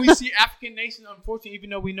when we see African nations, unfortunately,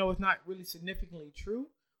 even though we know it's not really significantly true,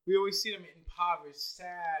 we always see them impoverished,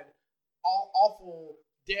 sad, awful,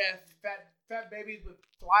 death, fat babies with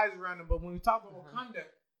flies around them. But when we talk about Wakanda,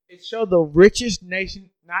 it showed the richest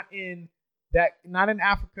nation, not in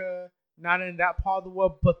Africa, not in that part of the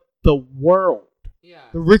world, but the world. Yeah.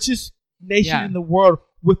 The richest nation Yeah. in the world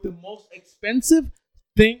with the most expensive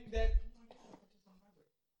thing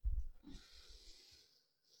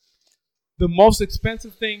the most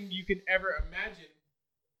expensive thing you can ever imagine.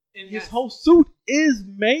 And his Yes. whole suit is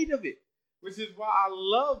made of it. Which is why I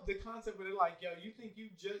love the concept where they're like, yo, you think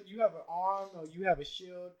you have an arm or you have a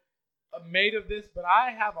shield made of this, but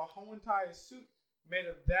I have a whole entire suit made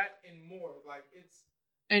of that and more. Like, it's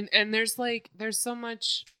And there's so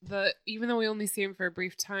much, even though we only see him for a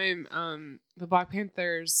brief time, the Black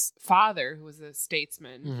Panther's father, who was a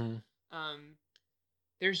statesman, Mhm.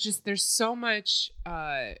 there's so much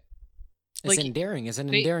It's endearing. It's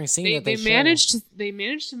an endearing scene that they show.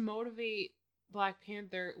 managed to motivate Black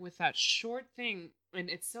Panther with that short thing, and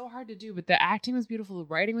it's so hard to do, but the acting was beautiful, the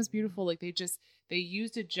writing was beautiful. Like they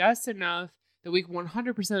used it just enough that we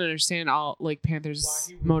 100% understand all like Panther's why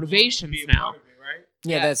he would motivations want to be a now. part of it, right?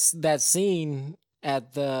 Yeah, Yeah. that's that scene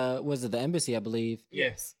at the embassy, I believe.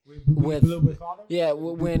 Yes. With- Blue Father? Yeah,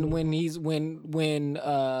 when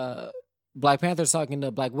Black Panther's talking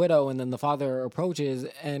to Black Widow, and then the father approaches,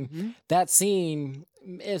 and Mhm. that scene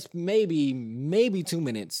is maybe 2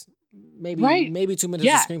 minutes, maybe Right. maybe 2 minutes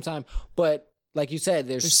Yeah. of screen time. But like you said,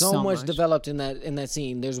 there's so much developed in that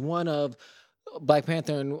scene. There's one of Black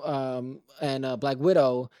Panther and Black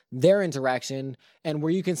Widow, their interaction, and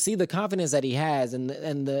where you can see the confidence that he has and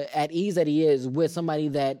the at ease that he is with somebody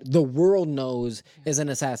that the world knows is an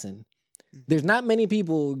assassin. There's not many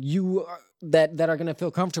people that are gonna feel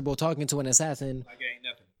comfortable talking to an assassin. Like, it ain't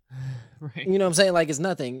nothing. Right. You know what I'm saying? Like it's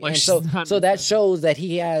nothing. Like and she's so not so that nothing. shows that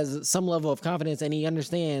he has some level of confidence and he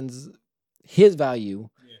understands his value.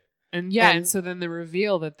 And yeah, And- and so then the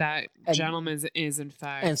reveal that And- gentleman is in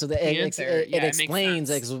fact And so that Panther. it Yeah, makes explains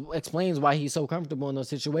sense. explains why he's so comfortable in those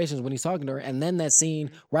situations when he's talking to her. And then that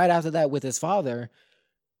scene right after that with his father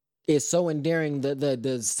is so endearing.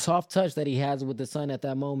 The soft touch that he has with the son at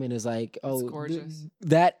that moment is like, oh, gorgeous.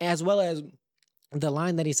 that, as well as the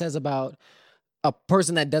line that he says about a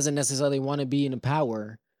person that doesn't necessarily want to be in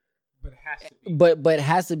power, But it has to be. but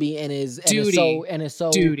has to be and is Duty. Duty. and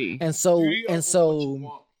so Duty and over so what you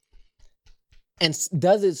want. and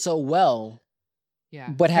does it so well. Yeah,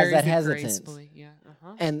 but has carries that it hesitance. gracefully. Yeah,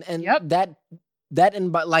 And Yep.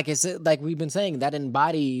 like I said, like we've been saying, that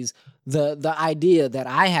embodies the idea that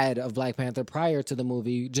I had of Black Panther prior to the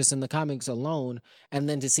movie, just in the comics alone, and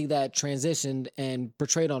then to see that transitioned and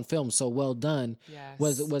portrayed on film so well done yes.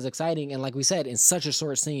 was exciting. And like we said, in such a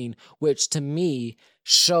short scene, which to me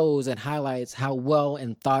shows and highlights how well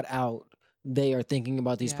and thought out they are thinking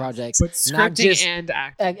about these Yes. projects. But not scripting just and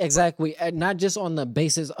acting. exactly, not just on the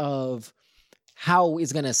basis of how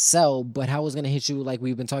it's gonna sell, but how it's gonna hit you, like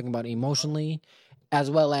we've been talking about, emotionally as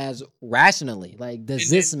well as rationally. Like, does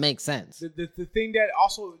this make sense? The thing that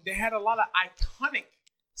also, they had a lot of iconic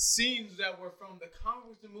scenes that were from the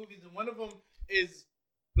comics and movies, and one of them is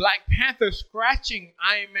Black Panther scratching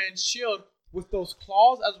Iron Man's shield with those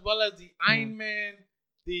claws, as well as the Iron Man,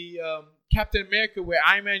 the Captain America, where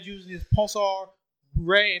Iron Man's using his pulsar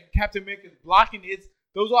ray and Captain America's blocking it.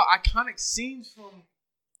 Those are iconic scenes from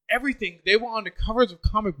everything. They were on the covers of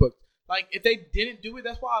comic books. Like, if they didn't do it,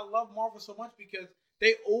 that's why I love Marvel so much, because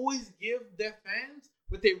they always give their fans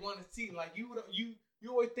what they want to see. Like, you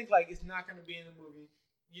always think, like, it's not going to be in the movie.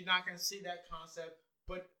 You're not going to see that concept.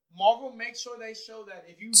 But Marvel makes sure they show that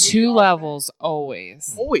if you... Two levels, fans,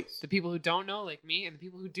 always. Always. The people who don't know, like me, and the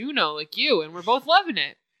people who do know, like you, and we're both loving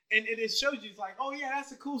it. And it shows you, it's like, oh, yeah,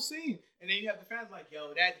 that's a cool scene. And then you have the fans like, yo,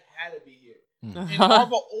 that had to be here. And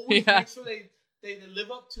Marvel always makes sure they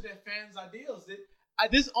live up to their fans' ideals.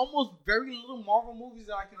 There's almost very little Marvel movies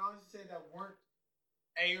that I can honestly say that weren't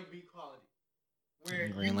A or B quality. Where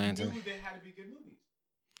Green Lantern knew they had to be good movies.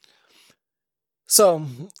 So,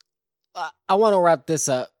 I want to wrap this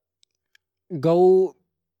up.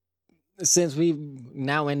 Since we've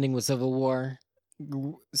now ending with Civil War,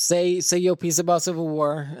 say your piece about Civil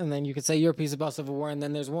War, and then you can say your piece about Civil War, and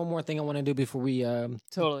then there's one more thing I want to do before we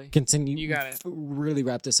totally continue. You got it. Really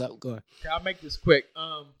wrap this up. Go ahead. Okay, I'll make this quick.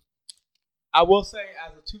 I will say,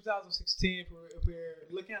 as of 2016, if we're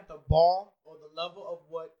looking at the bar or the level of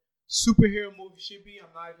what superhero movies should be,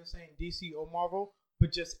 I'm not even saying DC or Marvel,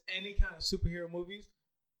 but just any kind of superhero movies,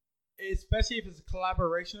 especially if it's a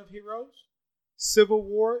collaboration of heroes, Civil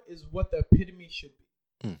War is what the epitome should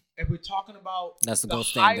be. If we're talking about that's the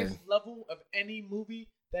highest level of any movie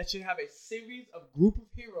that should have a series of group of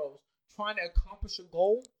heroes trying to accomplish a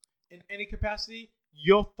goal in any capacity,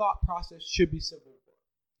 your thought process should be Civil War.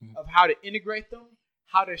 Of how to integrate them,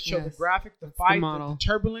 how to show the graphic, the fight, the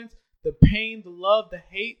turbulence, the pain, the love, the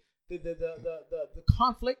hate, the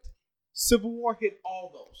conflict. Civil War hit all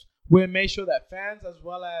those, where it made sure that fans as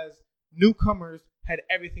well as newcomers had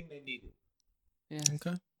everything they needed. Yeah.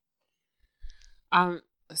 Okay.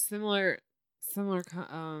 A similar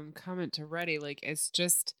comment to Reddy. Like, it's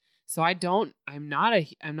just so I'm not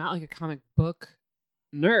like a comic book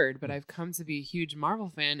nerd, but I've come to be a huge Marvel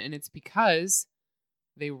fan, and it's because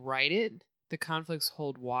they write it. The conflicts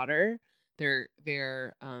hold water. They're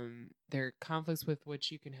conflicts with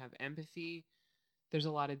which you can have empathy. There's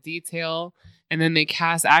a lot of detail, and then they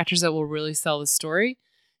cast actors that will really sell the story.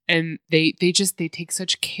 And they take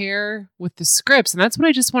such care with the scripts, and that's what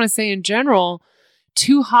I just want to say in general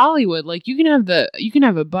to Hollywood. Like, you can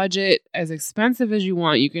have a budget as expensive as you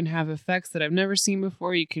want. You can have effects that I've never seen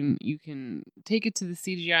before. You can take it to the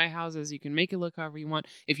CGI houses. You can make it look however you want.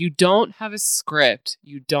 If you don't have a script,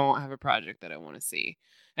 you don't have a project that I want to see.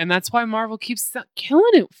 And that's why Marvel keeps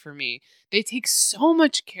killing it for me. They take so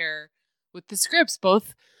much care with the scripts,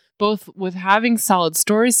 both with having solid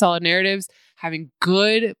stories, solid narratives, having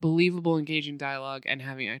good, believable, engaging dialogue, and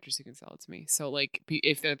having actors who can sell it to me. So, like,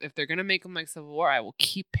 if they're gonna make them like Civil War, I will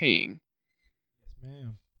keep paying. Yes,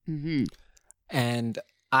 ma'am. Mm-hmm. And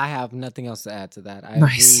I have nothing else to add to that.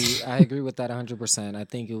 I agree with that 100%. I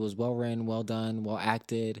think it was well written, well done, well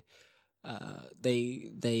acted.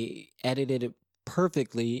 They edited it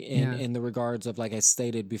perfectly in the regards of, like I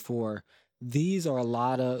stated before, it's a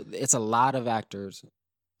lot of actors.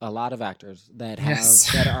 A lot of actors that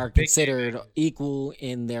are considered equal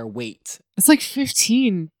in their weight. It's like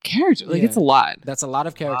 15 characters. Like, it's a lot. That's a lot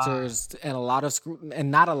of characters and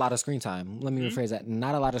not a lot of screen time. Let me rephrase that.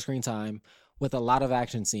 Not a lot of screen time with a lot of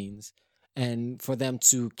action scenes. And for them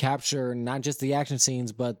to capture not just the action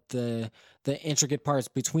scenes, but the intricate parts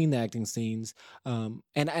between the acting scenes. And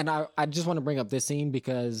I just want to bring up this scene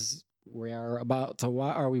because we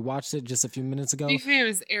watched it just a few minutes ago. The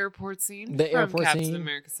famous airport scene. The from airport Captain scene.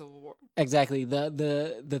 America Civil War. Exactly.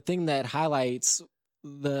 The thing that highlights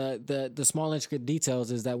the small intricate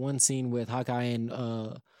details is that one scene with Hawkeye and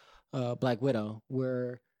Black Widow,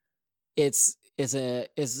 where it's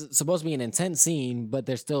supposed to be an intense scene, but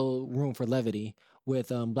there's still room for levity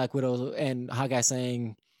with Black Widow and Hawkeye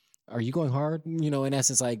saying, "Are you going hard?" You know, in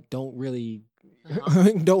essence, like, don't really.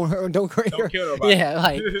 Don't kill nobody. Yeah,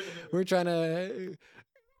 like, we're trying to.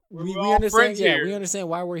 We understand. Yeah, we understand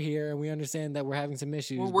why we're here, and we understand that we're having some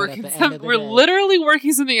issues. We're literally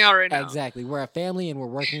working something out right now. Exactly, we're a family, and we're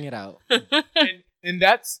working it out. and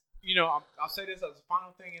that's, I'll say this as a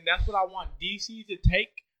final thing, and that's what I want DC to take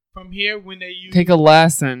from here when they take a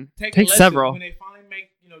lesson. Take several when they finally make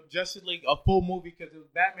Justice League a full movie, because it was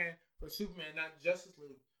Batman or Superman, not Justice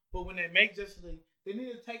League. But when they make Justice League, they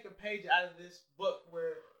need to take a page out of this book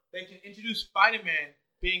where they can introduce Spider-Man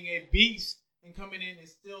being a beast and coming in and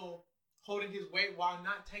still holding his weight while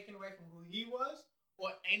not taking away from who he was or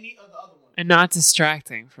any of the other ones. And not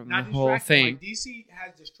distracting from Not the whole thing. Like DC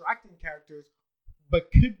has distracting characters,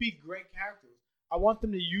 but could be great characters. I want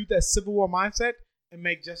them to use that Civil War mindset and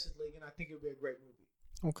make Justice League, and I think it would be a great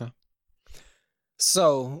movie. Okay.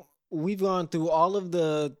 So we've gone through all of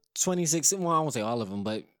the 26. Well, I won't say all of them,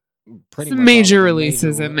 but pretty Some much major all of the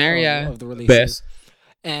releases in there, yeah. of the releases. Best.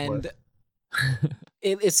 And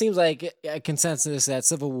it seems like a consensus that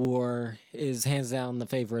Civil War is hands down the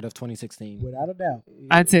favorite of 2016. Without a doubt.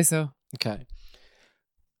 I'd say so. Okay.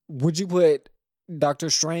 Would you put Doctor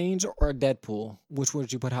Strange or Deadpool? Which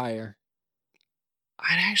would you put higher?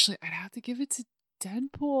 I'd have to give it to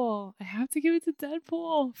Deadpool. I have to give it to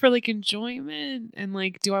Deadpool for like enjoyment and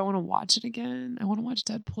like, do I want to watch it again? I want to watch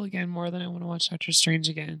Deadpool again more than I want to watch Doctor Strange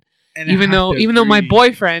again. And even though my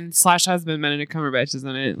boyfriend / husband Benedict Cumberbatch is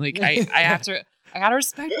in it, like I gotta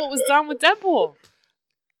respect what was done with Deadpool.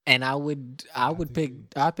 And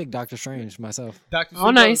I'd pick Doctor Strange myself. Dr. Oh,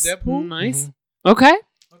 nice, Deadpool? nice. Mhm. Okay,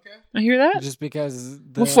 Okay. I hear that. Just because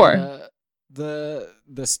the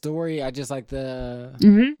story, I just like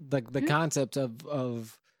the concept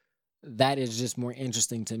of that is just more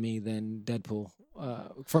interesting to me than Deadpool.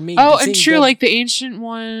 For me, Oh, and true, like the ancient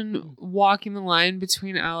one walking the line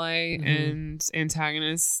between ally Mhm. and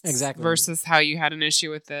antagonists, Exactly. versus how you had an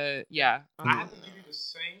issue with the I have to give you the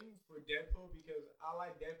same for Deadpool because I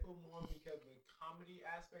like Deadpool more because of the comedy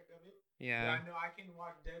aspect of it. But yeah. I know I can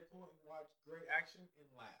watch Deadpool and watch great action and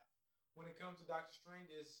laugh. When it comes to Doctor Strange,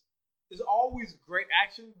 it's always great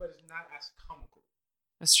action, but it's not as comical.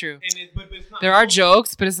 That's true. But it's not. There are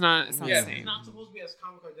jokes, but it's not the Yeah, same. it's not supposed to be as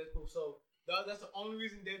comical as Deadpool. So that's the only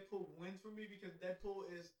reason Deadpool wins for me because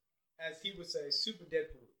Deadpool is, as he would say, super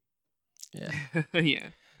Deadpool. Yeah. Yeah.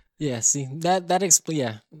 Yeah, see that explains.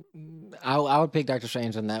 Yeah, I would pick Doctor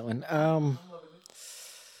Strange on that one. I'm loving it.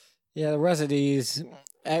 Yeah, the rest of these,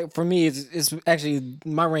 for me, it's actually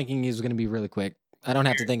my ranking is going to be really quick. I don't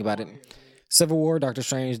have to think about it. Civil War, Doctor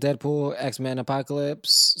Strange, Deadpool, X-Men,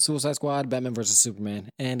 Apocalypse, Suicide Squad, Batman vs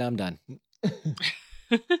Superman, and I'm done.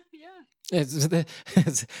 Yeah.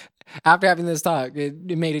 It's after having this talk,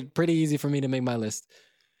 it made it pretty easy for me to make my list.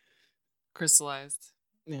 Crystallized.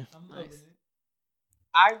 Yeah. I'm loving Nice. it.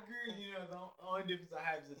 I agree. The only difference I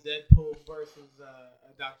have is a Deadpool versus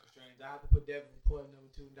a Doctor Strange. I have to put Deadpool at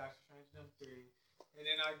number 2 and Doctor Strange number 3, and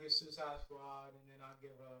then I give Suicide Squad, and then I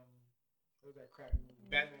give what was that crappy movie?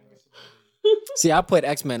 Batman vs Superman. See, I put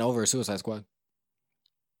X-Men over Suicide Squad.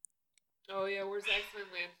 Oh yeah, where's X-Men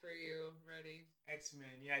land for you? Ready? X-Men.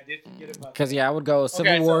 Yeah, I did forget about. Because I would go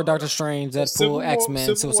Civil Okay, War, so- Doctor Strange, So Civil Deadpool, War- X-Men,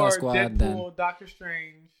 Civil Suicide War, Squad. Deadpool, Then Doctor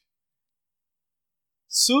Strange.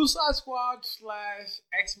 Suicide Squad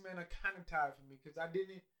 / X-Men are kind of tied for me because I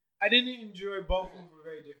didn't enjoy both of them for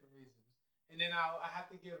very different reasons. And then I have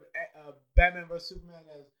to give Batman vs Superman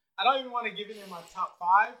as I don't even want to give it in my top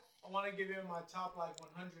 5. I want to give it in my top 100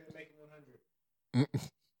 and make it 100.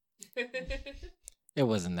 it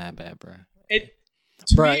wasn't that bad, bro.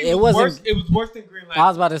 To Bruh, me, it wasn't- Worse, it was worse than Green Lantern. I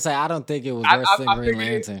was about to say I don't think it was worse than Green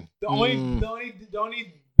figured Lantern. The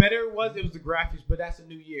only better it was the graphics, but that's a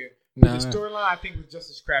new year. No, The storyline I think was just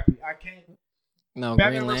as crappy. I can't. no,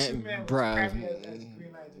 Batman Green vs Lantern, Superman was bro. crappy as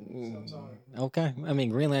Green Lantern. So I'm sorry. Okay, I mean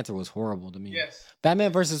Green Lantern was horrible to me. Yes.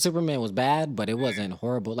 Batman versus Superman was bad, but it wasn't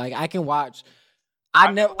horrible. Like I can watch.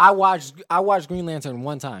 I watched Green Lantern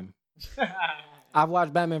one time. I've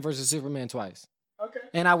watched Batman versus Superman twice, Okay.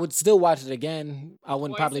 and I would still watch it again. I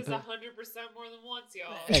wouldn't probably pick 100% more than once,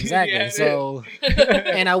 y'all. exactly. Yeah, it So,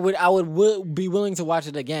 and I would be willing to watch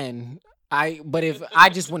it again. But if I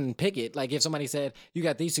just wouldn't pick it, like if somebody said you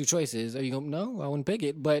got these two choices, are you going? No, I wouldn't pick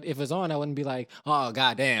it. But if it's on, I wouldn't be like, oh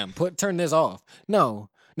goddamn, turn this off. No.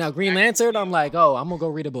 Now Green Lantern, I'm like, oh, I'm gonna go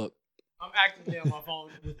read a book, I'm actively on my phone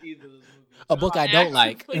with either of those movies. a book I don't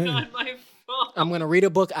like. Actively on my phone. I'm gonna read a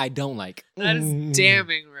book I don't like. That is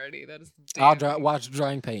damning, Ready. That is I'll damning. watch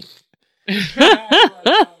Drawing Paint.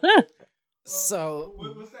 So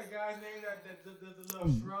What's that guy's name that does the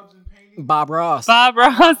little shrubs and paintings? Bob Ross. Bob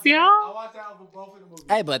Ross, y'all. I watched that for both of the movies.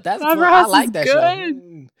 Hey, but that's Bob fun. I Ross like is that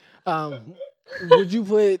good. show. Would you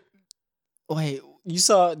put? Wait,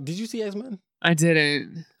 did you see X-Men? I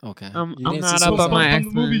didn't. Okay, I'm You didn't not see up Suicide on my Squad?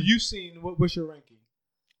 From the movie X-Men. you've seen, what's your ranking?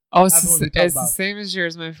 Oh, That's what we talk it's the about. same as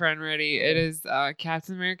yours, my friend. Ready. It is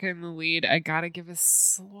Captain America in the lead. I gotta give a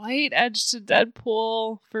slight edge to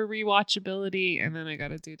Deadpool for rewatchability, and then I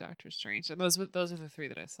gotta do Doctor Strange. And those are the 3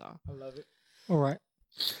 that I saw. I love it. All right.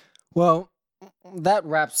 Well, that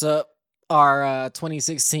wraps up our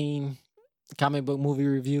 2016 comic book movie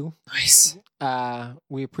review. Nice.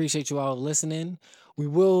 We appreciate you all listening. We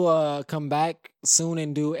will come back soon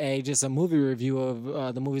and do just a movie review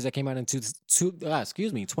of the movies that came out in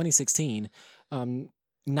 2016.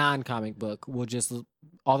 Non-comic book. We'll just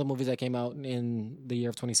all the movies that came out in the year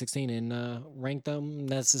of 2016 and rank them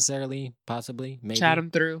necessarily, possibly, maybe Chat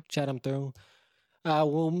them through.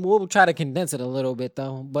 We'll try to condense it a little bit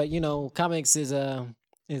though, but comics is a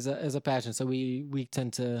passion, so we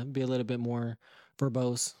tend to be a little bit more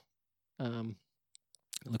verbose,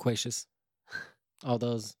 loquacious, all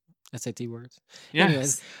those SAT words. Yes.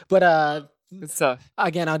 Anyways, but Good stuff.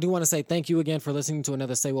 again, I do want to say thank you again for listening to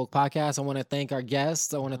another Stay Woke podcast. I want to thank our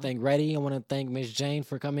guests. I want to thank Reddy. I want to thank Miss Jane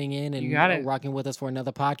for coming in and rocking with us for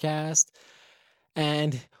another podcast.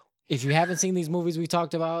 And if you haven't seen these movies we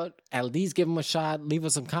talked about, at least give them a shot. Leave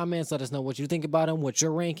us some comments. Let us know what you think about them. What's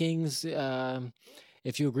your rankings?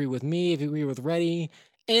 If you agree with me, if you agree with Reddy,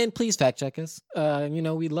 and please fact check us.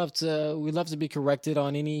 We love to be corrected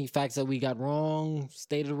on any facts that we got wrong,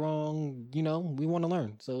 stated wrong. We want to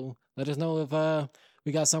learn. So let us know if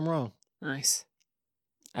we got something wrong. Nice.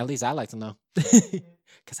 At least I like to know.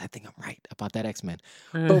 Because I think I'm right about that X-Men.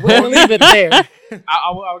 But we'll leave it there.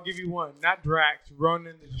 I'll give you one. Not Drax,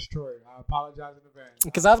 Ronan the Destroyer. I apologize in advance.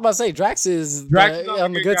 Because I was about to say, Drax is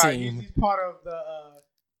on the good guy. team. He's part of the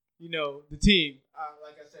team.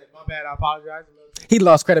 Like I said, my bad. I apologize. He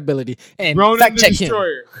lost credibility. And Ronan fact the check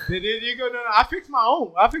Destroyer. There you go. No, I fixed my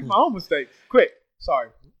own. I fixed my own mistake. Quick. Sorry.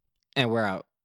 And we're out.